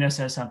Crestodina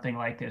says something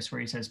like this, where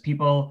he says,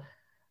 people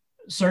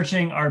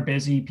searching are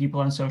busy, people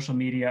on social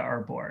media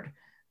are bored.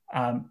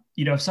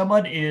 If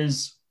someone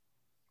is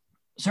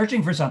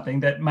searching for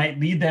something that might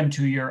lead them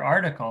to your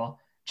article,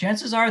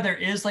 chances are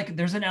there's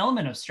an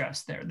element of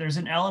stress there. There's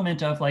an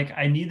element of like,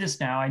 I need this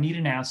now. I need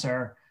an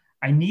answer.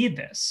 I need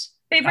this.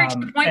 They've reached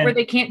the point where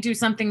they can't do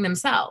something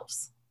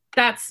themselves.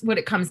 That's what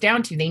it comes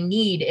down to. They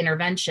need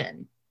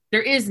intervention.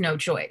 There is no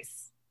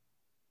choice.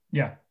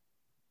 Yeah.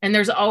 And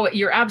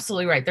you're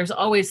absolutely right. There's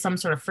always some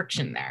sort of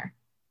friction there.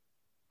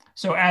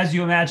 So as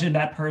you imagine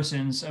that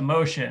person's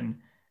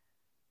emotion,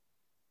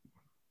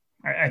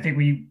 I think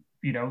we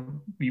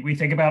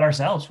think about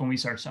ourselves when we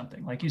search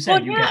something. Like you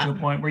said, you get to a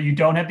point where you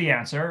don't have the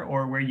answer,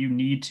 or where you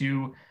need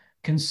to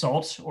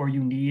consult, or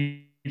you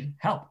need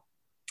help.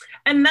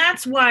 And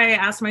that's why I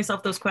asked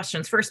myself those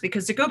questions first,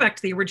 because to go back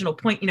to the original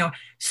point,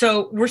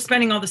 so we're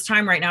spending all this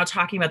time right now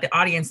talking about the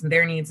audience and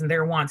their needs and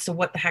their wants. So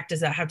what the heck does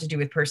that have to do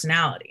with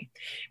personality?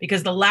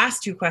 Because the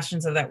last 2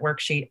 questions of that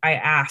worksheet I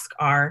ask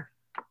are,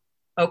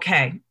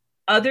 okay,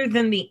 other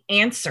than the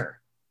answer,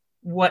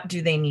 what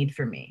do they need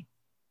from me?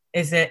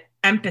 Is it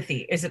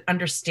empathy? Is it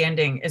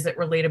understanding? Is it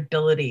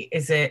relatability?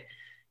 Is it,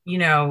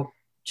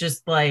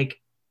 just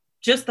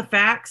the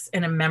facts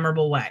in a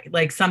memorable way,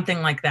 like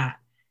something like that.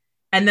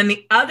 And then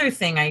the other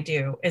thing I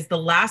do is, the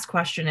last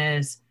question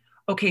is,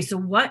 okay, so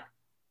what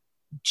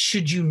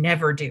should you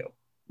never do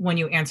when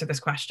you answer this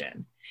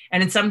question?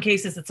 And in some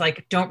cases, it's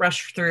like, don't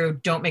rush through,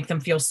 don't make them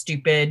feel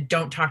stupid,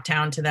 don't talk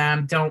down to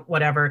them, don't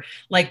whatever.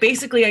 Like,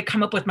 basically, I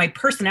come up with my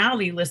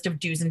personality list of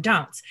do's and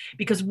don'ts,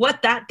 because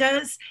what that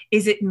does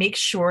is it makes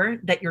sure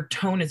that your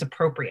tone is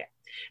appropriate.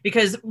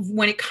 Because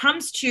when it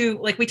comes to,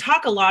 like, we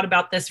talk a lot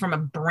about this from a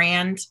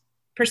brand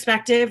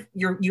perspective,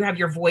 you have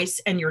your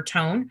voice and your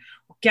tone.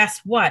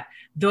 Guess what?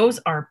 Those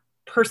are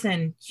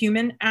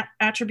human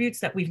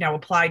attributes that we've now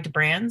applied to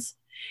brands.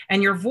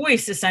 And your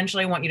voice,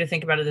 essentially, I want you to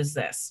think about it as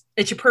this.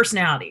 It's your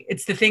personality.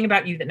 It's the thing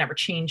about you that never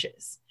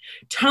changes.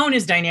 Tone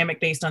is dynamic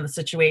based on the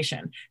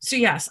situation. So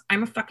yes,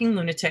 I'm a fucking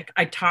lunatic.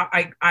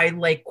 I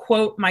like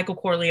quote Michael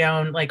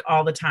Corleone like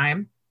all the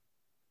time.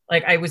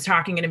 Like I was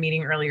talking in a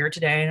meeting earlier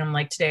today and I'm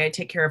like, today I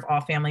take care of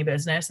all family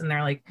business. And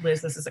they're like,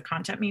 Liz, this is a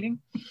content meeting.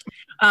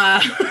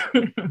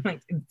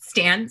 Like it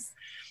stands.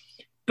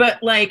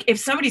 But like if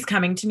somebody's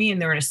coming to me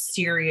and they're in a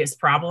serious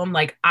problem,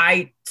 like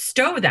I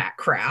stow that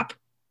crap,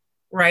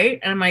 right?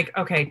 And I'm like,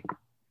 okay,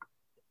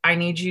 I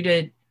need you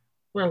to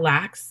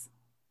relax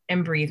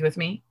and breathe with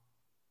me.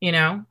 You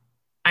know,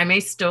 I may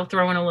still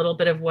throw in a little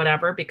bit of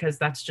whatever because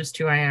that's just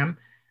who I am,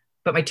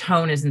 but my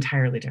tone is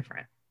entirely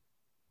different.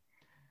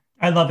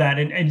 I love that.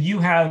 And you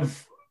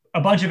have a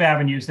bunch of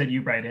avenues that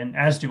you write in,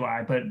 as do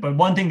I. But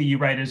one thing that you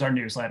write is our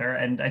newsletter.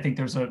 And I think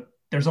there's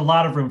a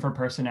lot of room for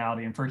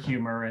personality and for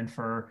humor and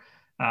for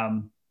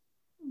um,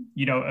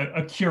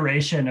 a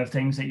curation of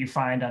things that you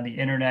find on the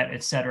internet,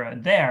 et cetera,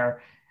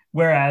 there.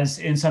 Whereas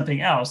in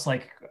something else,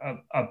 like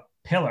a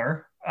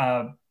pillar,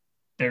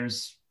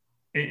 there's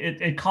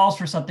it calls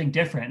for something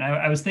different.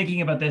 I was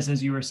thinking about this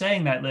as you were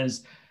saying that,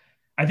 Liz.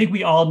 I think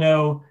we all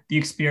know the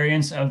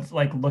experience of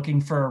like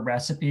looking for a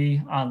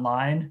recipe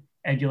online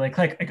and you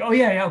click like, oh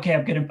yeah, okay,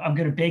 I'm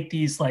gonna bake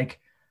these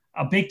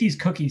I'll bake these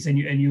cookies and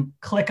you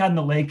click on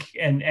the link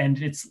and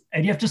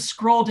you have to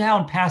scroll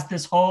down past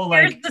this whole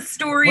Here's like the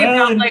story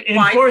well about like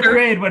in fourth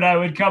grade when I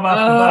would come off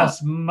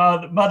the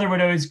bus, mother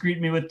would always greet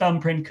me with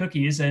thumbprint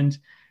cookies and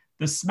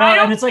the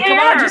smell and it's like, come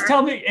on, just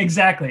tell me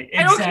exactly.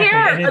 I don't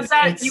care And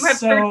about you have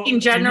 13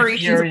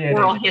 generations of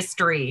oral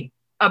history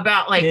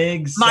about like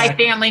my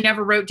family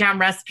never wrote down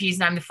recipes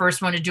and I'm the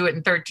first one to do it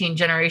in 13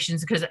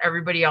 generations because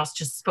everybody else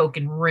just spoke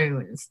in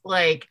runes.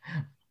 Like,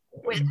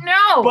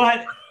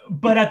 no.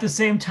 But at the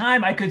same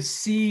time, I could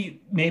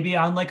see maybe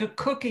on like a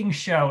cooking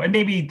show, and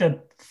maybe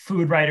the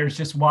food writers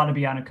just want to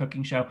be on a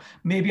cooking show.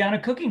 Maybe on a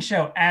cooking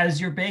show, as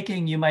you're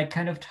baking, you might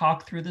kind of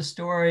talk through the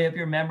story of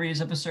your memories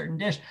of a certain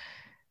dish.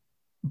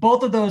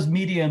 Both of those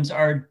mediums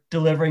are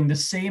delivering the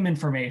same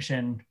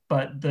information,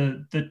 but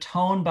the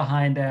tone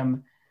behind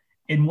them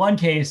in one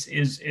case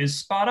is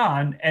spot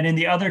on, and in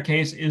the other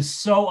case is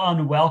so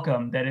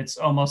unwelcome that it's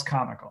almost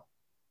comical.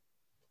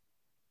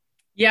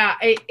 Yeah,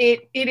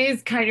 it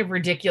is kind of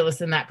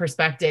ridiculous in that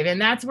perspective. And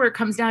that's where it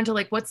comes down to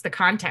like, what's the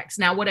context?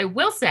 Now, what I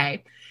will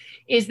say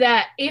is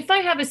that if I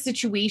have a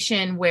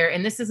situation where,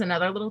 and this is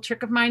another little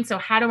trick of mine. So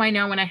how do I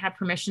know when I have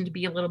permission to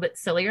be a little bit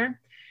sillier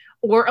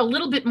or a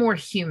little bit more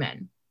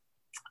human?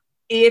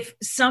 If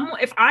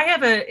I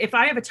have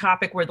a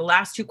topic where the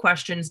last two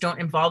questions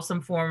don't involve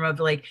some form of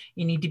like,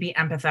 you need to be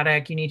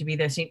empathetic, you need to be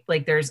this,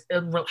 like there's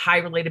a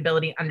high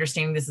relatability,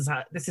 understanding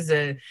this is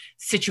a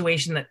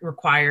situation that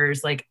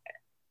requires like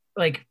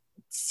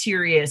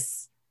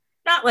serious,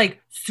 not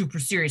like super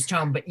serious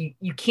tone, but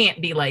you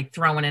can't be like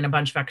throwing in a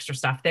bunch of extra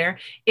stuff there.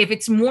 If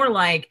it's more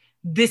like,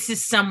 this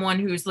is someone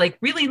who's like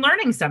really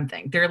learning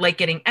something. They're like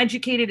getting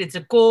educated. It's a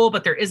goal,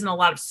 but there isn't a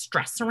lot of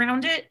stress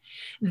around it.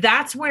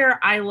 That's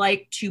where I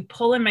like to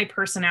pull in my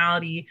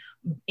personality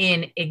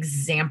in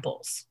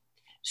examples.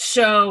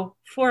 So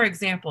for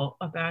example,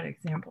 about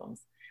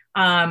examples,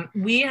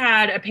 we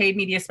had a paid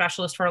media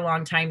specialist for a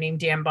long time named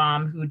Dan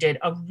Baum, who did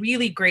a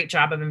really great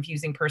job of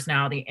infusing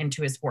personality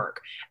into his work.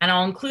 And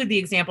I'll include the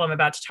example I'm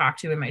about to talk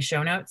to in my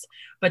show notes.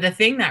 But the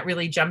thing that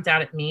really jumped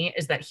out at me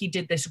is that he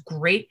did this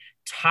great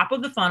top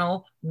of the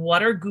funnel,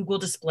 what are Google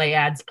display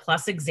ads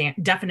plus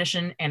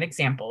definition and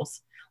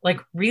examples,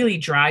 like really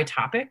dry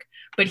topic,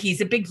 but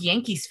he's a big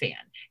Yankees fan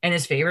and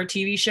his favorite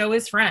TV show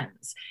is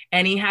Friends.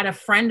 And he had a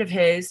friend of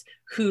his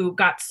who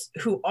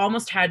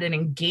almost had an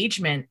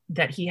engagement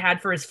that he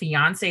had for his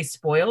fiance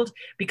spoiled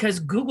because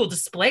Google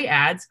display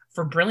ads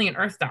for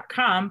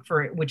brilliantearth.com,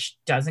 which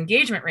does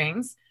engagement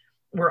rings,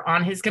 were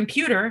on his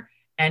computer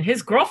and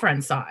his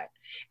girlfriend saw it.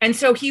 And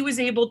so he was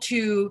able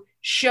to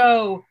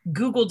show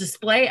Google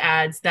display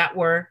ads that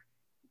were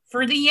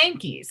for the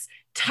Yankees,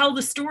 tell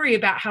the story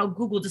about how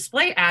Google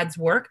display ads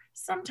work,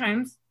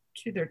 sometimes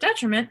to their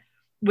detriment,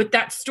 with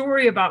that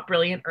story about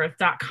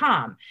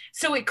brilliantearth.com.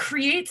 So it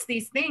creates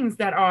these things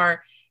that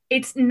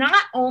it's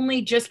not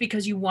only just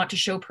because you want to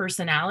show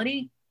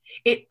personality,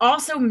 it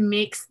also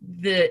makes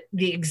the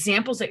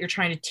examples that you're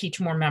trying to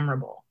teach more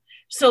memorable.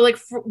 So like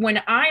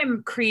when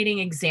I'm creating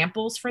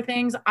examples for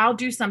things, I'll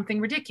do something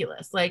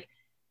ridiculous. Like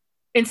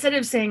instead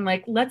of saying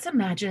like, let's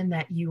imagine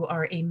that you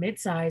are a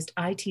mid-sized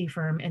IT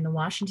firm in the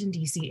Washington,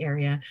 D.C.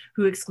 area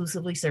who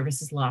exclusively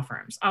services law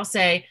firms. I'll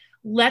say,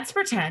 let's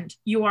pretend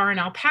you are an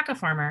alpaca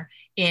farmer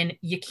in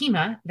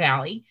Yakima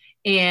Valley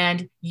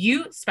and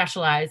you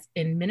specialize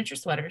in miniature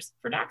sweaters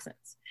for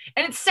dachshunds.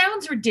 And it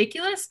sounds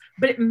ridiculous,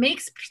 but it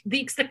makes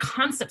the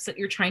concepts that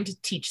you're trying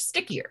to teach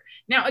stickier.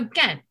 Now,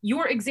 again,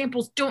 your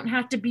examples don't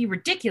have to be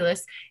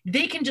ridiculous.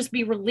 They can just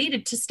be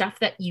related to stuff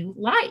that you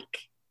like.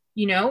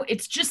 You know,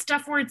 it's just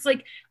stuff where it's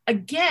like,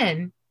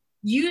 again,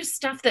 use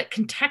stuff that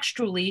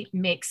contextually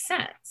makes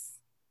sense.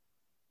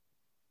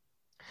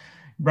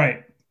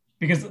 Right.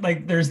 Because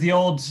like there's the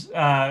old,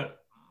 I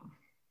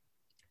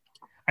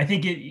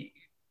think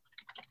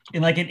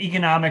in like an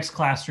economics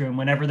classroom,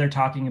 whenever they're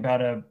talking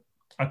about a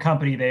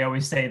company, they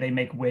always say they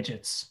make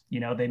widgets.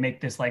 They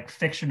make this like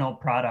fictional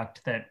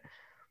product that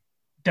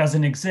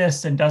doesn't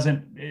exist and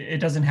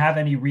doesn't have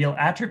any real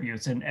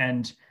attributes.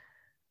 And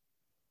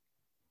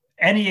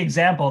any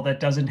example that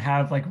doesn't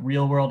have like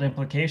real world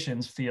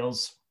implications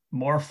feels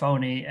more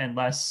phony and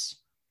less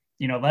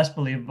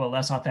believable,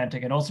 less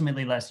authentic, and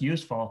ultimately less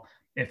useful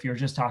if you're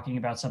just talking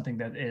about something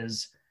that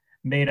is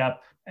made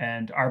up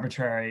and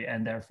arbitrary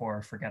and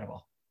therefore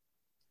forgettable.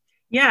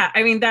 Yeah,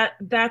 I mean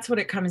that's what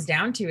it comes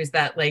down to, is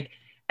that, like,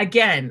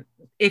 again,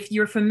 if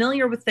you're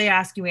familiar with They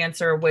Ask You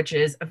Answer, which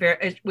is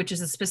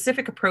a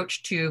specific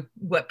approach to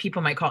what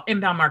people might call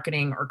inbound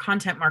marketing or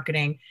content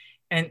marketing.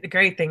 And the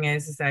great thing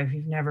is that if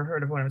you've never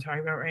heard of what I'm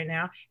talking about right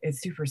now, it's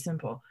super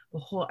simple. The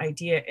whole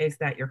idea is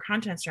that your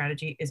content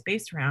strategy is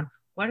based around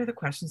what are the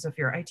questions of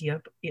your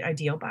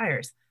ideal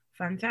buyers.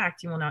 Fun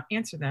fact, you will now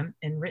answer them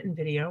in written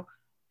video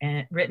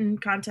and written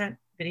content,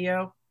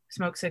 video,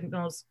 smoke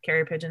signals,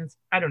 carrier pigeons,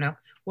 I don't know,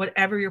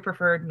 whatever your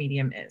preferred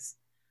medium is.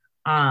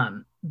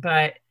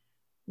 But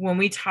when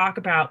we talk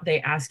about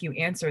They Ask You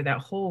Answer, that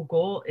whole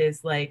goal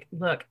is like,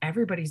 look,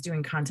 everybody's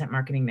doing content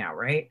marketing now,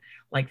 right?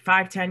 Like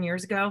 5-10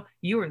 years ago,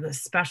 you were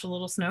this special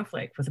little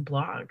snowflake with a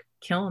blog,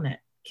 killing it,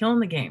 killing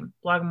the game,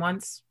 blogging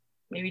once,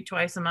 maybe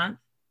twice a month.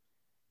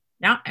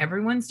 Now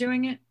everyone's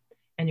doing it,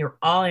 and you're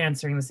all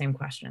answering the same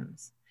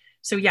questions.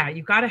 So yeah,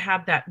 you've got to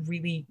have that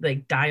really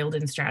like dialed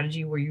in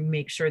strategy where you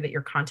make sure that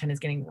your content is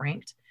getting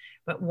ranked.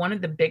 But one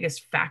of the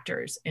biggest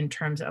factors in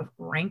terms of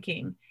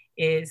ranking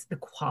is the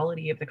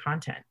quality of the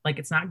content. Like,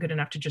 it's not good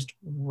enough to just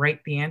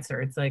write the answer.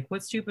 It's like,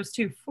 what's 2 +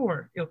 2?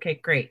 4. Okay,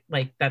 great.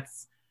 Like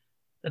that's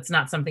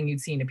not something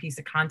you'd see in a piece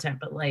of content,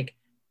 but like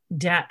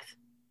depth,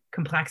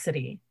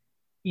 complexity,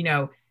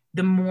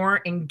 the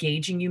more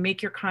engaging you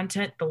make your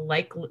content,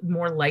 the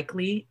more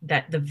likely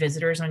that the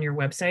visitors on your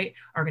website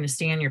are going to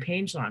stay on your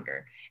page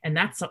longer. And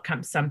that's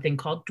something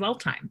called dwell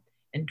time.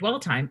 And dwell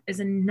time is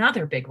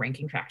another big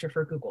ranking factor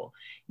for Google,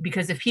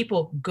 because if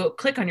people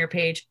click on your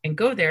page and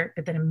go there,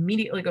 but then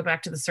immediately go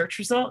back to the search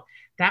result,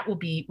 that will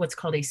be what's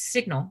called a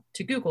signal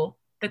to Google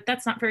that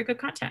that's not very good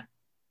content.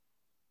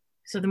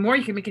 So the more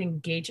you can make it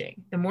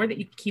engaging, the more that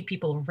you keep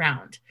people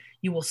around,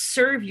 you will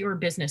serve your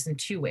business in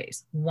 2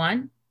 ways.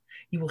 One,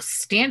 you will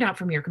stand out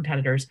from your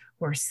competitors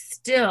who are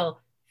still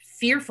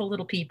fearful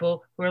little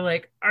people who are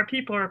like, our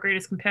people are our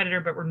greatest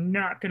competitor, but we're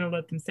not going to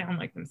let them sound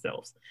like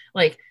themselves.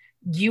 Like,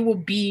 you will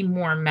be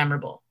more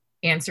memorable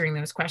answering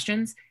those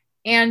questions,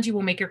 and you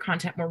will make your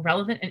content more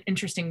relevant and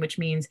interesting, which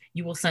means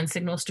you will send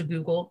signals to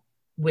Google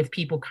with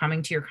people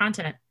coming to your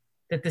content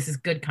that this is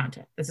good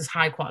content. This is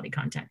high quality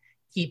content.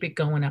 Keep it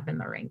going up in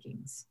the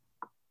rankings.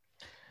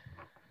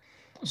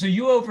 So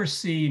you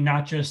oversee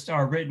not just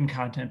our written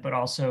content, but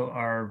also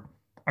our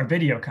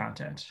video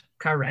content.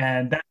 Correct.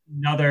 And that's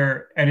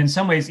another, and in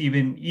some ways,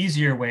 even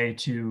easier way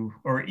to,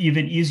 or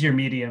even easier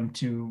medium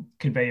to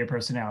convey your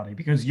personality,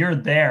 because you're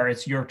there.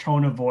 It's your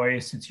tone of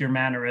voice, it's your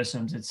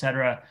mannerisms,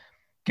 etc.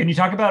 Can you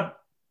talk about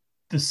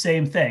the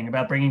same thing,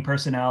 about bringing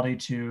personality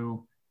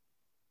to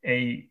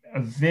a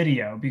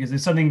video? Because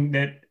it's something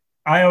that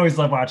I always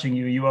love watching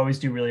you. You always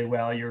do really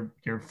well.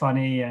 You're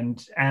funny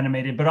and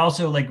animated, but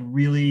also like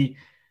really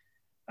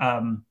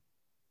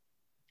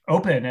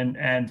open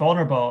and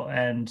vulnerable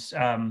and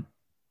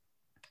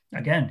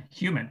again,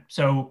 human.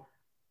 So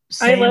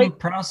same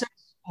process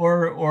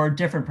or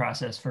different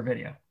process for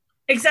video?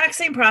 Exact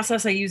same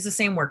process. I use the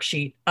same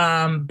worksheet.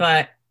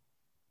 But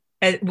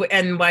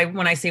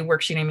when I say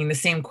worksheet, I mean the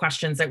same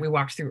questions that we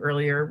walked through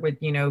earlier with,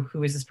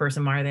 who is this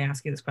person? Why are they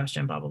asking this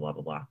question? Blah, blah, blah,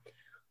 blah, blah.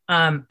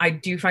 I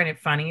do find it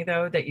funny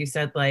though, that you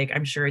said, like,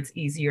 I'm sure it's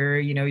easier,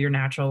 you're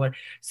natural.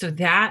 So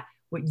that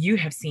what you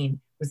have seen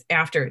was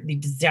after the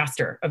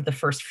disaster of the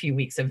first few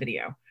weeks of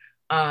video.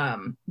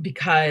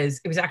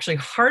 Because it was actually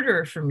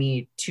harder for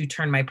me to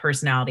turn my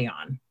personality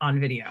on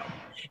video.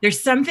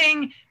 There's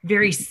something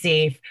very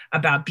safe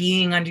about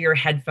being under your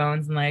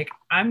headphones and like,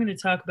 I'm going to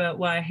talk about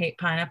why I hate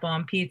pineapple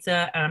on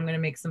pizza, and I'm going to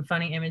make some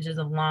funny images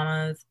of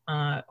llamas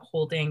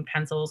holding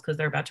pencils because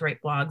they're about to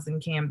write blogs in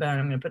Canva, and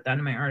I'm going to put that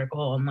in my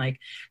article and like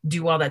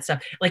do all that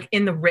stuff. Like,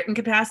 in the written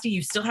capacity,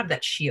 you still have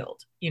that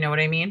shield. You know what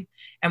I mean?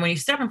 And when you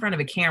step in front of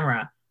a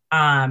camera,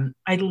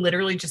 I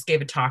literally just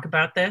gave a talk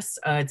about this.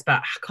 It's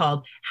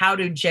called How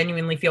to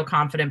Genuinely Feel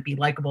Confident, Be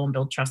Likable, and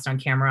Build Trust on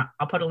Camera.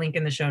 I'll put a link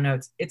in the show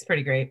notes. It's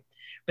pretty great.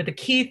 But the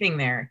key thing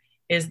there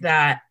is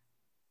that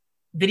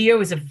video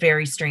is a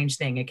very strange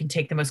thing. It can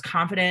take the most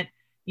confident,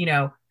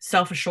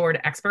 self-assured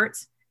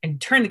experts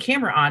and turn the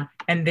camera on,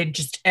 and then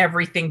just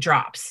everything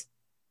drops.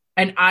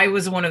 And I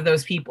was one of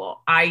those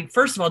people. I,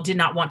 first of all, did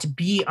not want to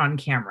be on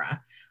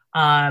camera.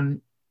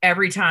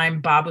 Every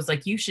time Bob was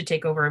like, you should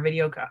take over a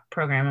video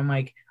program, I'm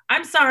like,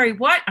 I'm sorry,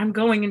 what? I'm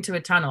going into a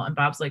tunnel. And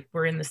Bob's like,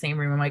 we're in the same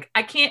room. I'm like,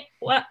 I can't,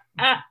 what?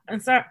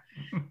 I'm sorry,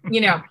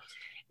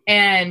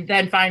 And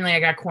then finally I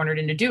got cornered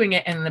into doing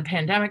it. And the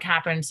pandemic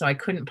happened. So I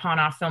couldn't pawn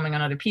off filming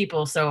on other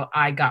people. So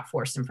I got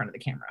forced in front of the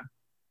camera.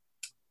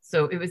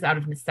 So it was out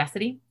of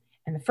necessity.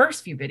 And the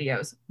first few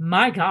videos,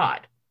 my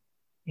God,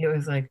 it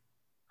was like,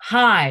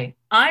 Hi,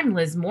 I'm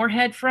Liz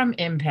Moorhead from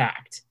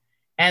Impact.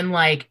 And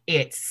like,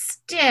 it's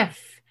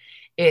stiff,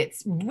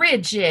 it's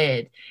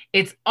rigid,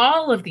 it's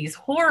all of these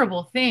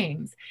horrible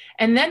things.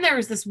 And then there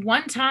was this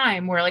one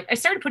time where like I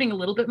started putting a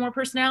little bit more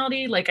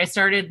personality. Like I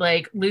started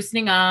like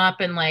loosening up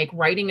and like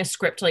writing a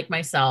script like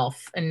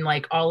myself and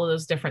like all of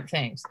those different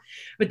things.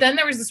 But then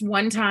there was this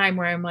one time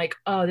where I'm like,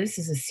 oh, this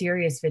is a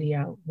serious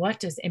video. What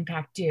does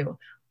Impact do?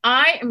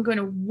 I am going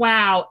to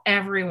wow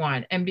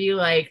everyone and be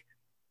like,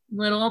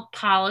 little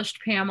polished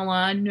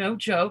Pamela, no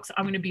jokes.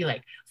 I'm going to be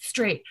like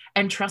straight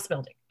and trust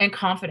building and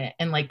confident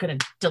and like going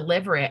to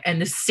deliver it.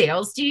 And the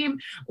sales team,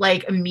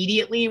 like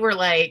immediately were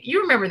like,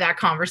 you remember that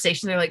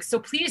conversation? They're like, so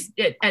please,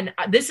 and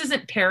this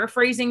isn't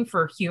paraphrasing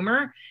for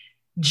humor.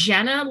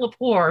 Jenna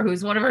Lepore,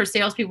 who's one of our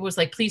salespeople, was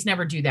like, please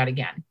never do that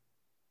again.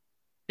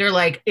 They're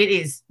like, it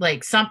is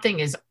like something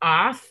is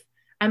off.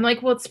 I'm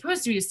like, well, it's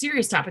supposed to be a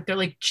serious topic. They're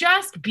like,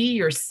 just be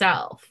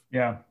yourself.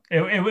 Yeah.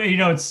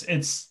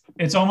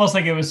 It's almost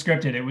like it was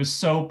scripted. It was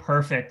so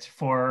perfect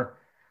for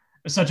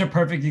such a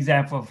perfect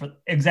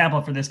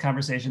example for this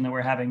conversation that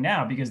we're having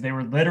now, because they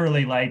were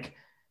literally like,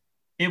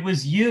 it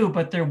was you,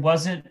 but there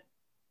wasn't,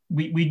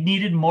 we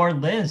needed more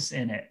Liz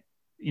in it.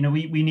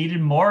 We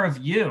needed more of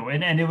you.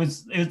 And it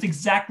was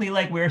exactly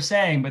like we were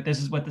saying, but this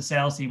is what the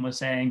sales team was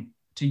saying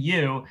to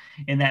you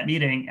in that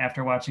meeting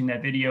after watching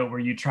that video where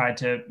you tried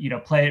to,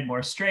 play it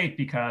more straight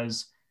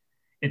because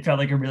it felt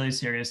like a really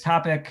serious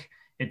topic.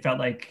 It felt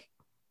like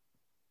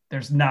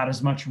there's not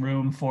as much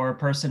room for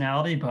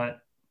personality,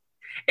 but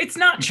it's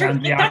not you true.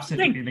 found the Like, that's the opposite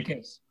to thing. be the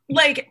case.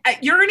 Like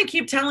you're going to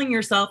keep telling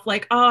yourself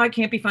like, oh, I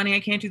can't be funny, I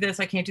can't do this,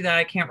 I can't do that,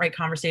 I can't write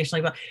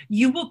conversationally, but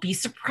you will be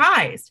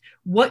surprised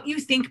what you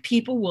think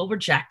people will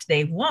reject,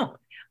 they won't.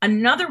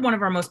 Another one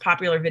of our most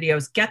popular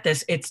videos, get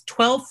this, it's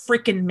 12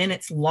 freaking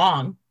minutes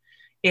long.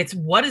 It's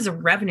what is a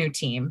revenue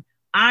team.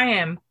 I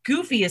am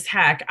goofy as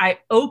heck. I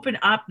open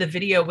up the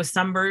video with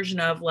some version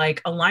of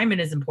like,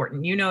 alignment is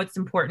important, it's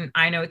important,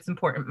 I know it's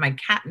important, my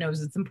cat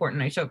knows it's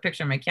important, I show a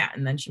picture of my cat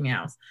and then she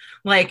meows.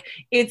 Like,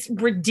 it's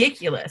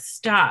ridiculous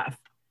stuff.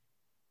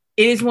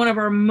 It is one of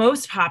our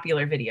most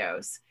popular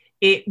videos.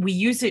 We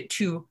use it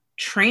to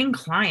train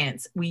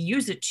clients. We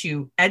use it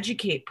to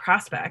educate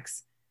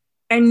prospects.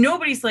 And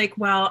nobody's like,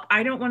 well,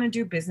 I don't want to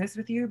do business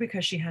with you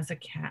because she has a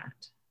cat.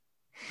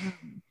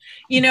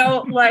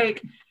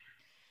 Like,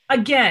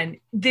 again,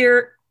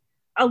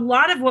 a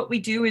lot of what we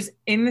do is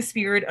in the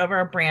spirit of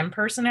our brand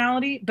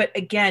personality. But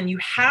again, you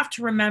have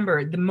to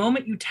remember the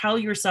moment you tell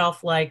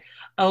yourself like,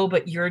 oh,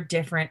 but you're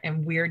different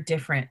and we're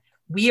different.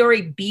 We are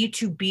a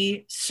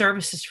B2B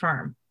services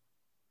firm.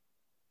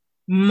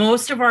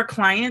 Most of our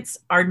clients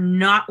are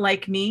not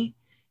like me.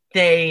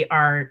 They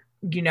are,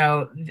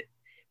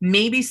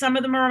 maybe some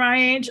of them are my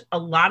age. A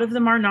lot of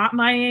them are not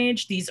my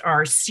age. These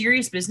are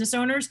serious business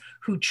owners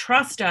who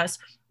trust us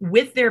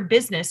with their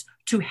business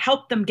to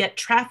help them get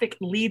traffic,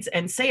 leads,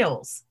 and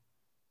sales.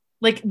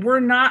 Like, we're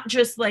not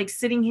just like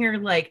sitting here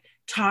like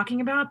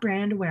talking about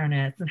brand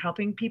awareness and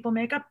helping people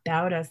make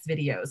about us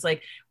videos.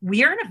 Like,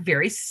 we are in a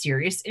very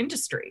serious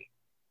industry.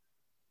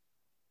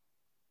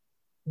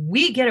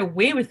 We get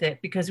away with it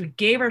because we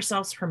gave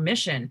ourselves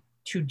permission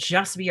to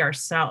just be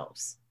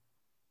ourselves.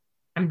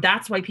 And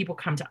that's why people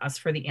come to us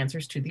for the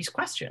answers to these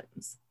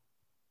questions.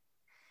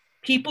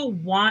 People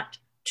want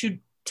to,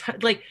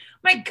 like,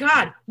 my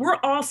God, we're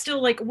all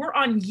still like, we're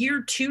on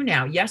year 2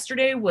 now.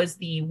 Yesterday was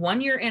the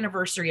 1-year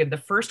anniversary of the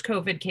first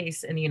COVID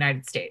case in the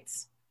United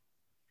States.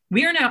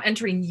 We are now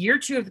entering year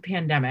 2 of the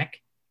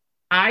pandemic.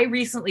 I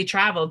recently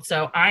traveled,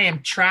 so I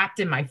am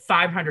trapped in my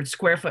 500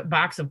 square foot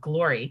box of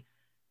glory.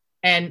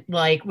 And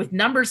like, with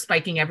numbers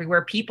spiking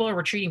everywhere, people are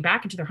retreating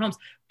back into their homes.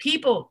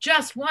 People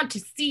just want to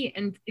see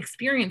and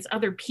experience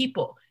other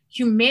people.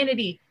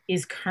 Humanity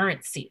is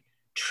currency.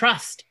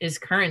 Trust is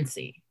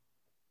currency.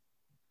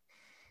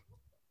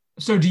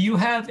 So do you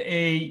have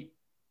a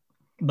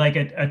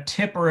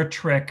tip or a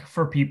trick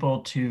for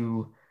people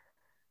to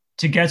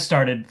get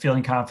started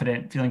feeling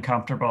confident, feeling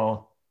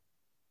comfortable,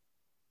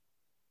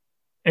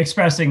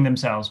 expressing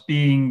themselves,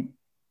 being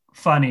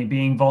funny,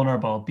 being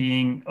vulnerable,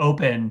 being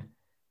open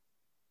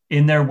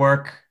in their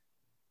work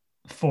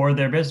for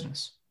their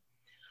business?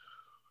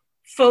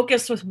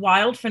 Focus with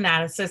wild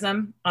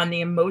fanaticism on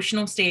the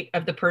emotional state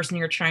of the person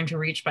you're trying to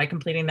reach by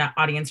completing that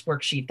audience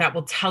worksheet. That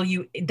will tell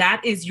you,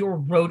 that is your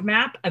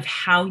roadmap of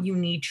how you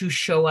need to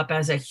show up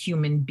as a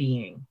human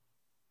being.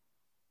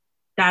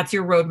 That's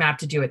your roadmap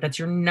to do it. That's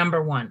your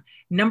number 1.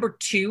 Number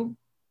 2,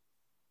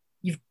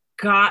 you've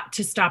got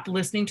to stop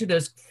listening to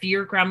those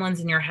fear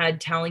gremlins in your head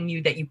telling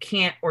you that you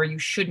can't or you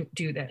shouldn't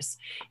do this.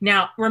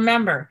 Now,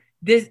 remember,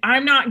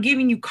 I'm not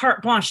giving you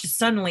carte blanche to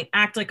suddenly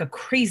act like a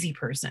crazy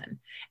person.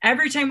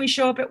 Every time we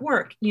show up at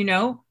work,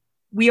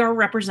 we are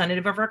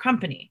representative of our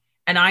company.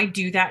 And I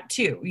do that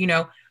too.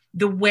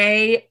 The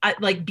way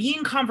like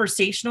being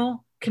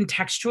conversational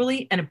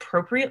contextually and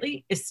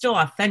appropriately is still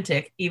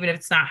authentic, even if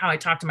it's not how I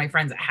talk to my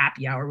friends at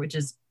happy hour, which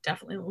is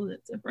definitely a little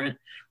bit different,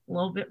 a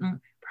little bit more,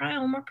 probably a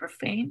little more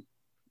profane,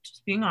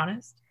 just being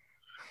honest.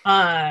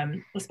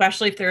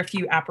 Especially if there are a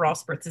few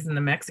Aperol spritzes in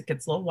the mix, it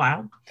gets a little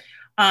wild.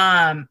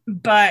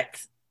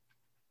 But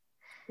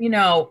you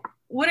know,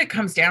 what it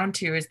comes down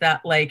to is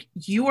that like,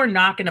 you are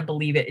not going to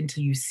believe it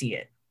until you see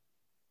it.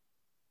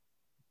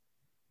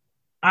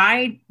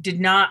 I did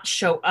not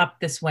show up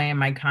this way in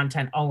my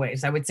content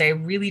always. I would say I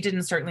really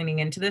didn't start leaning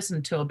into this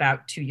until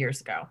about 2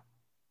 years ago.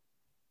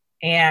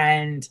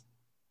 And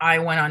I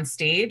went on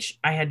stage.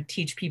 I had to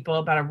teach people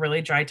about a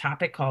really dry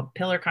topic called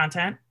pillar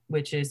content,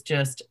 which is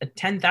just a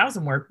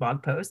 10,000 word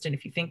blog post. And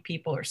if you think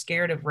people are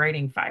scared of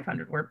writing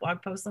 500 word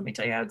blog posts, let me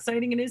tell you how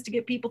exciting it is to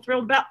get people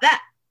thrilled about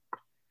that.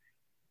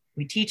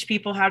 We teach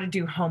people how to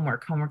do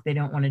homework they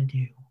don't want to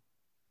do.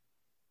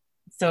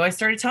 So I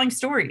started telling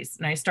stories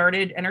and I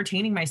started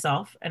entertaining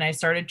myself and I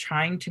started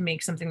trying to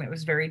make something that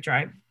was very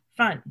dry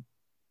fun.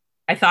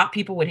 I thought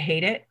people would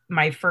hate it.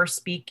 My first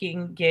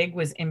speaking gig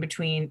was in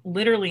between,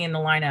 literally in the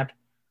lineup.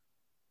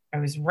 I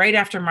was right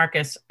after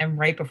Marcus and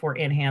right before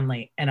Ann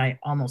Handley, and I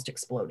almost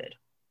exploded,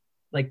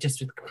 like just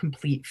with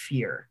complete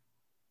fear.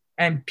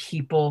 And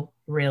people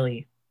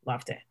really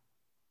loved it.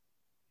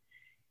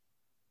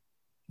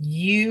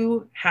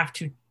 You have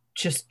to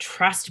just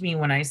trust me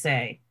when I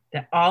say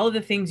that all of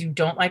the things you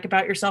don't like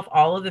about yourself,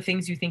 all of the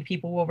things you think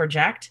people will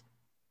reject,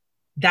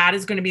 that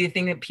is going to be the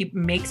thing that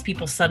makes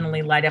people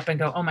suddenly light up and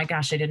go, oh my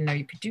gosh, I didn't know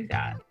you could do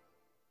that.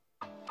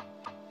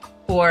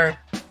 Or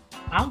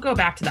I'll go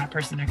back to that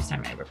person next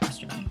time I have a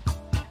question.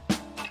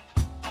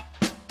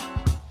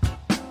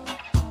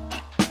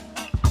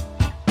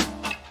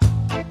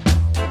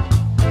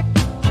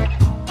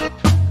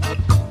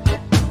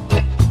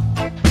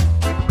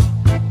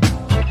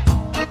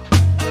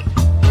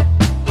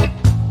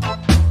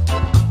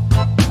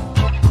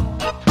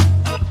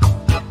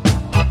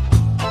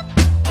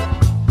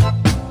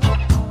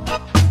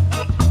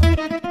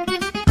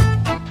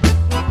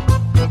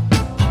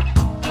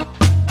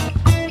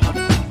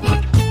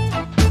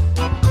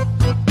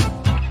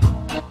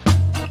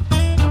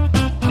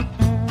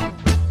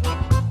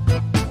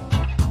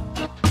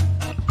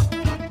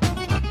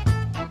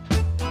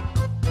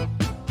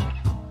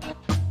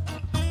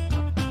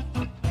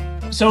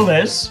 So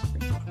Liz,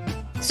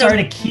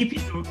 sorry to keep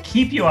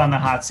you on the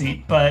hot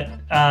seat, but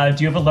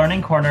do you have a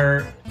learning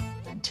corner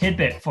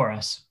tidbit for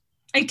us?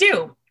 I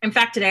do. In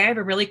fact, today I have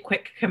a really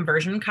quick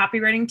conversion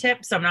copywriting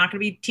tip. So I'm not going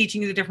to be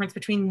teaching you the difference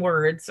between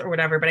words or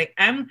whatever, but I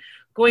am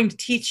going to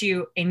teach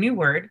you a new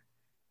word.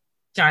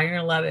 John, you're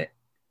going to love it.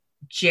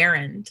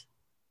 Gerund.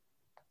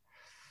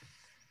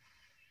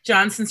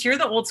 John, since you're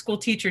the old school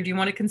teacher, do you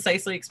want to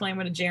concisely explain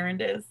what a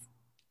gerund is?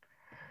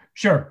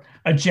 Sure.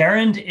 A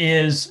gerund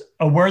is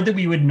a word that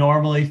we would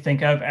normally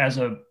think of as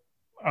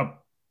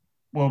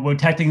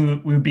technically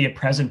would be a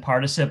present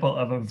participle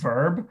of a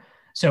verb.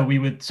 So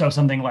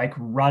something like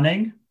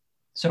running.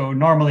 So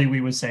normally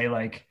we would say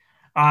like,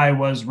 I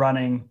was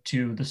running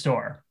to the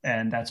store,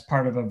 and that's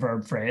part of a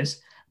verb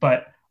phrase.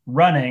 But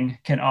running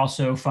can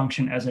also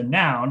function as a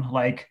noun,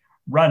 like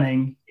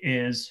running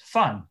is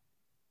fun.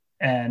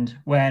 And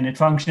when it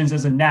functions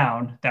as a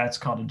noun, that's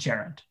called a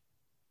gerund.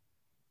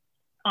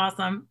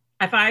 Awesome.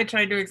 If I had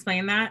tried to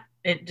explain that,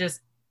 it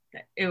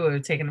would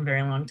have taken a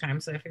very long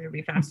time. So I figured it'd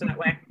be faster that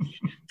way.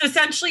 So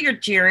essentially your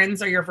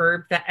gerunds are your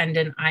verbs that end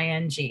in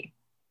ing.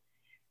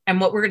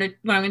 And what I'm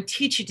going to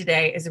teach you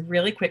today is a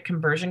really quick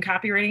conversion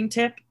copywriting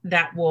tip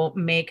that will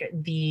make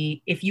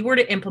if you were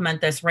to implement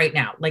this right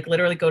now, like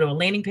literally go to a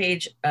landing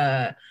page,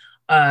 a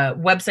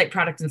website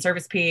product and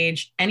service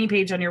page, any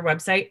page on your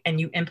website, and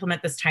you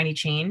implement this tiny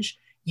change,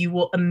 you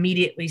will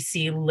immediately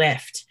see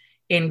lift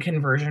in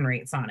conversion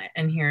rates on it.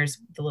 And here's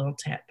the little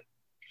tip.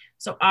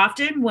 So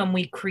often when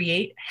we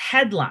create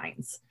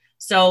headlines,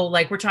 so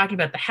like we're talking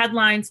about the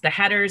headlines, the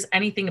headers,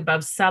 anything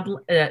above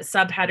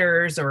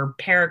subheaders or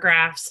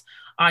paragraphs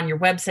on your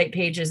website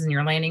pages and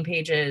your landing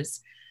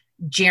pages,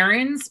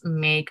 gerunds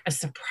make a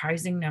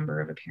surprising number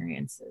of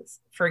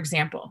appearances. For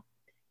example,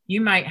 you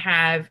might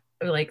have,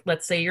 like,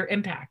 let's say you're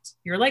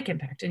like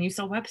Impact, and you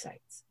sell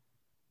websites.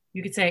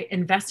 You could say,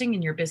 investing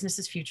in your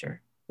business's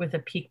future with a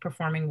peak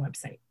performing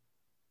website.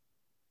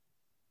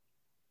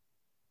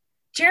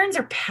 Gerunds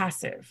are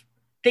passive.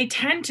 They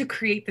tend to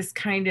create this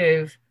kind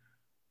of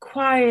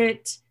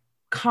quiet,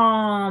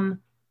 calm,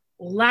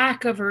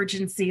 lack of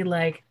urgency,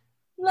 like,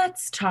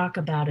 let's talk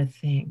about a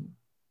thing,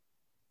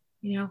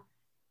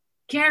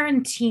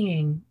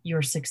 guaranteeing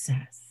your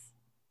success,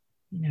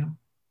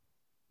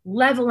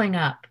 leveling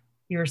up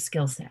your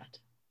skill set,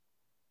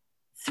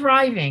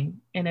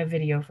 thriving in a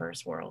video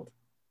first world.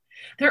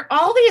 There are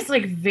all these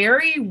like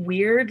very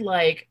weird,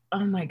 like,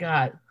 oh my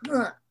God.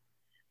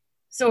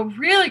 So a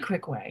really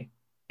quick way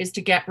is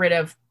to get rid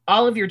of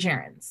all of your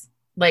gerunds.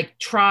 Like,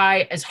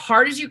 try as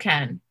hard as you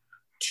can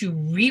to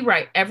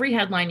rewrite every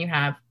headline you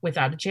have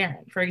without a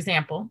gerund. For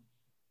example,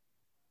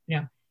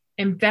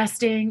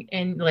 investing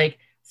in, like,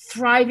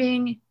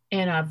 thriving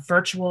in a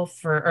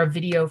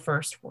video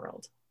first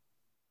world.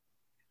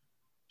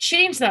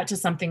 Change that to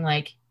something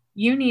like,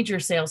 you need your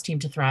sales team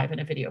to thrive in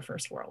a video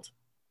first world.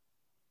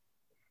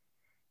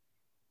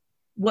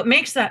 What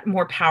makes that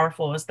more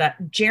powerful is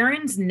that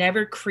gerunds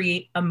never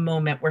create a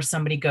moment where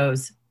somebody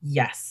goes,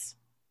 yes.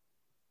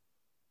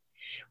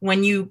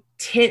 when you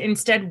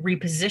instead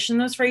reposition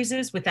those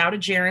phrases without a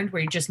gerund,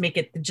 where you just make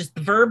it just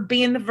the verb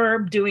being the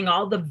verb, doing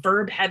all the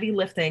verb heavy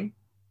lifting,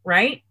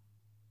 right?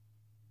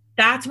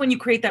 That's when you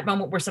create that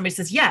moment where somebody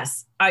says,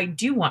 yes, I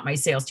do want my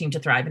sales team to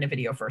thrive in a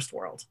video first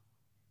world.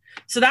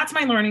 So that's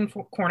my learning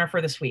corner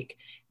for this week.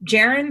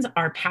 Gerunds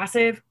are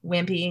passive,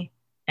 wimpy,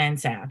 and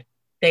sad.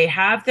 They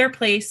have their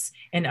place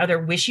in other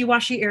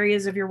wishy-washy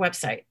areas of your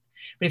website.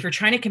 But if you're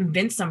trying to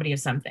convince somebody of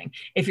something,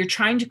 if you're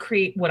trying to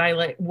create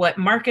what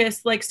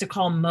Marcus likes to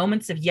call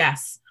moments of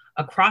yes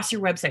across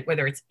your website,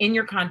 whether it's in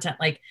your content,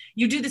 like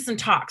you do this in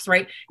talks,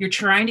 right? You're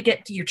trying to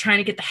get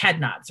the head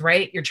nods,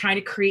 right? You're trying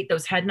to create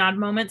those head nod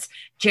moments.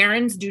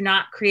 Gerunds do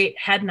not create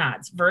head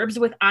nods. Verbs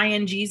with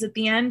INGs at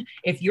the end,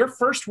 if your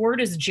first word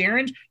is a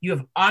gerund, you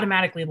have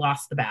automatically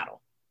lost the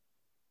battle.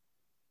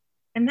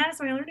 And that is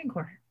my learning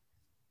core.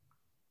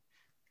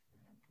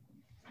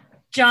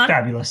 John,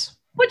 fabulous.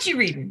 What you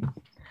reading?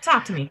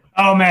 Talk to me.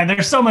 Oh man,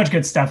 there's so much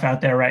good stuff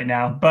out there right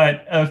now.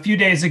 But a few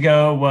days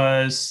ago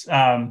was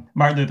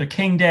Martin Luther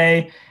King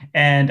Day,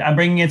 and I'm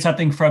bringing in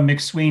something from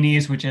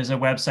McSweeney's, which is a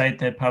website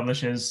that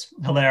publishes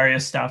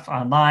hilarious stuff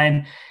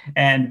online.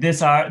 And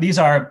these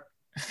are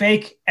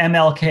fake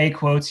MLK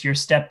quotes your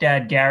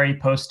stepdad Gary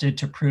posted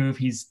to prove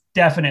he's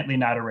definitely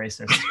not a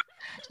racist.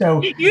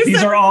 So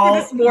these are all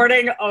this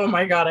morning. Oh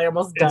my God, I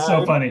almost died. It's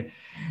so funny.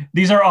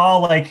 These are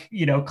all like,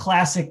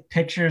 classic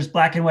pictures,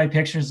 black and white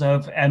pictures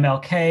of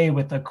MLK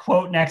with a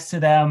quote next to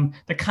them,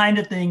 the kind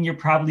of thing you're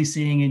probably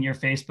seeing in your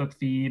Facebook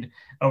feed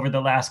over the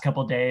last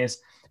couple of days.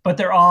 But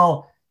they're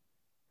all,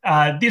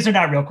 these are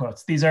not real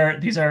quotes. These are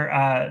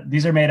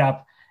made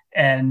up.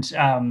 And,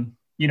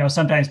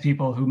 sometimes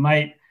people who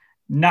might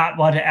not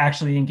want to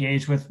actually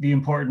engage with the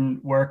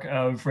important work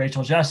of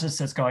racial justice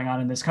that's going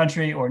on in this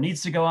country or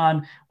needs to go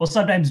on will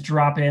sometimes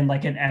drop in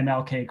like an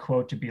MLK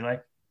quote to be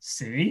like,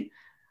 see,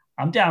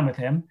 I'm down with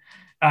him.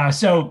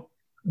 So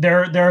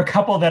there are a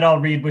couple that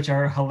I'll read, which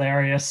are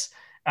hilarious.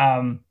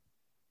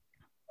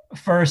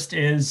 First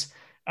is,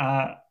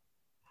 I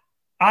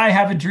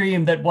have a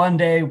dream that one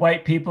day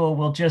white people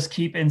will just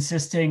keep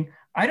insisting,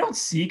 I don't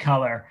see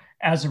color,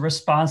 as a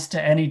response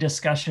to any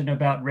discussion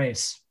about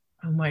race.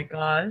 Oh my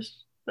gosh,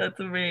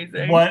 that's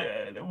amazing.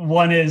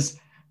 One is,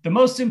 the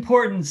most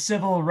important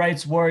civil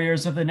rights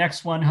warriors of the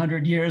next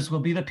 100 years will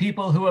be the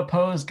people who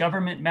oppose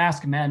government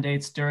mask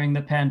mandates during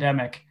the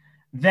pandemic.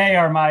 They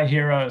are my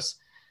heroes.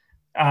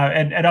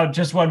 And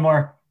just one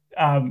more.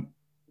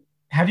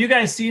 Have you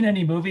guys seen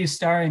any movies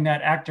starring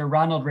that actor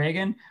Ronald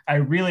Reagan? I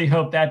really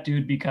hope that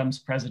dude becomes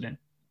president.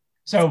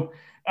 So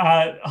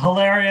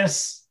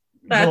hilarious.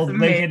 That's we'll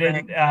link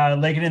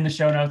it in the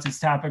show notes. It's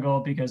topical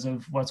because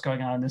of what's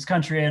going on in this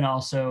country, and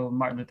also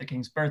Martin Luther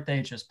King's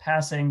birthday just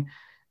passing.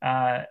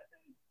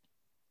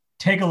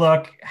 Take a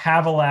look,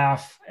 have a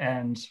laugh,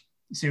 and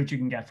see what you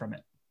can get from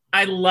it.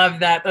 I love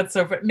that. That's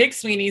so fun.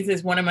 McSweeney's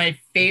is one of my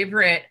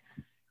favorite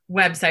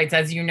websites,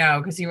 as you know,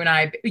 because you and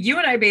I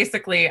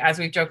basically, as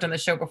we've joked on the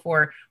show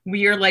before,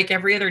 we are like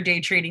every other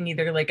day trading we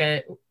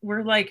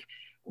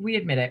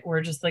admit it,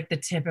 we're just like the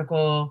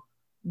typical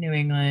New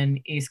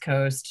England East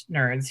Coast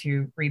nerds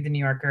who read the New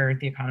Yorker,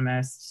 the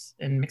Economist,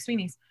 and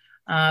McSweeney's.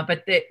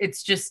 But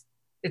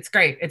it's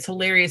great. It's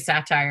hilarious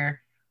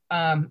satire.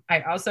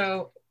 I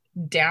also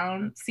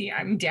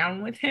I'm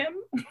down with him.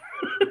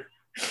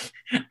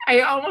 I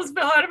almost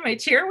fell out of my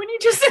chair when you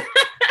just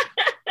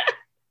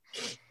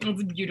it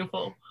was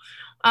beautiful.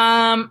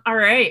 All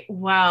right.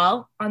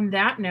 Well, on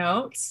that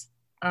note,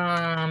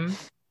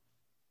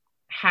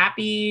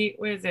 happy,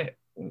 what is it?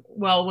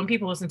 Well, when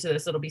people listen to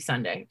this, it'll be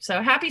Sunday.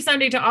 So happy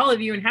Sunday to all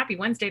of you and happy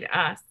Wednesday to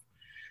us.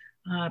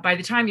 By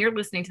the time you're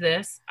listening to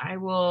this, I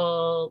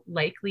will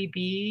likely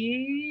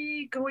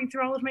be going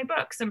through all of my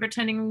books and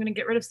pretending I'm going to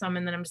get rid of some,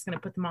 and then I'm just going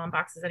to put them all in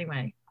boxes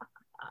anyway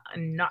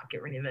and not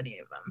get rid of any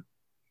of them.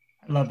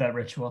 I love that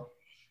ritual.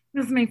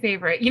 This is my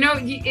favorite.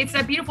 It's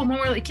that beautiful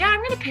moment where like, yeah, I'm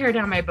going to pare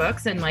down my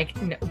books, and like,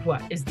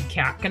 what is the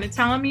cat going to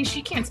tell me?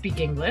 She can't speak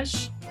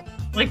English.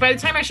 Like by the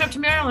time I show up to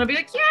Maryland, I'll be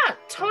like, yeah,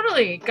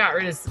 totally got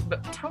rid of,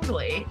 but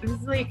totally. This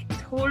is like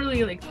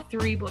totally like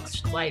 3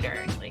 books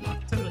lighter, like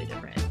totally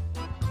different.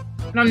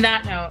 And on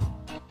that note,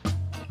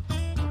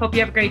 hope you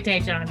have a great day,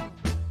 John.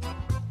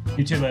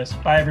 You too, Liz.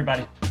 Bye,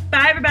 everybody.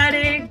 Bye,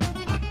 everybody.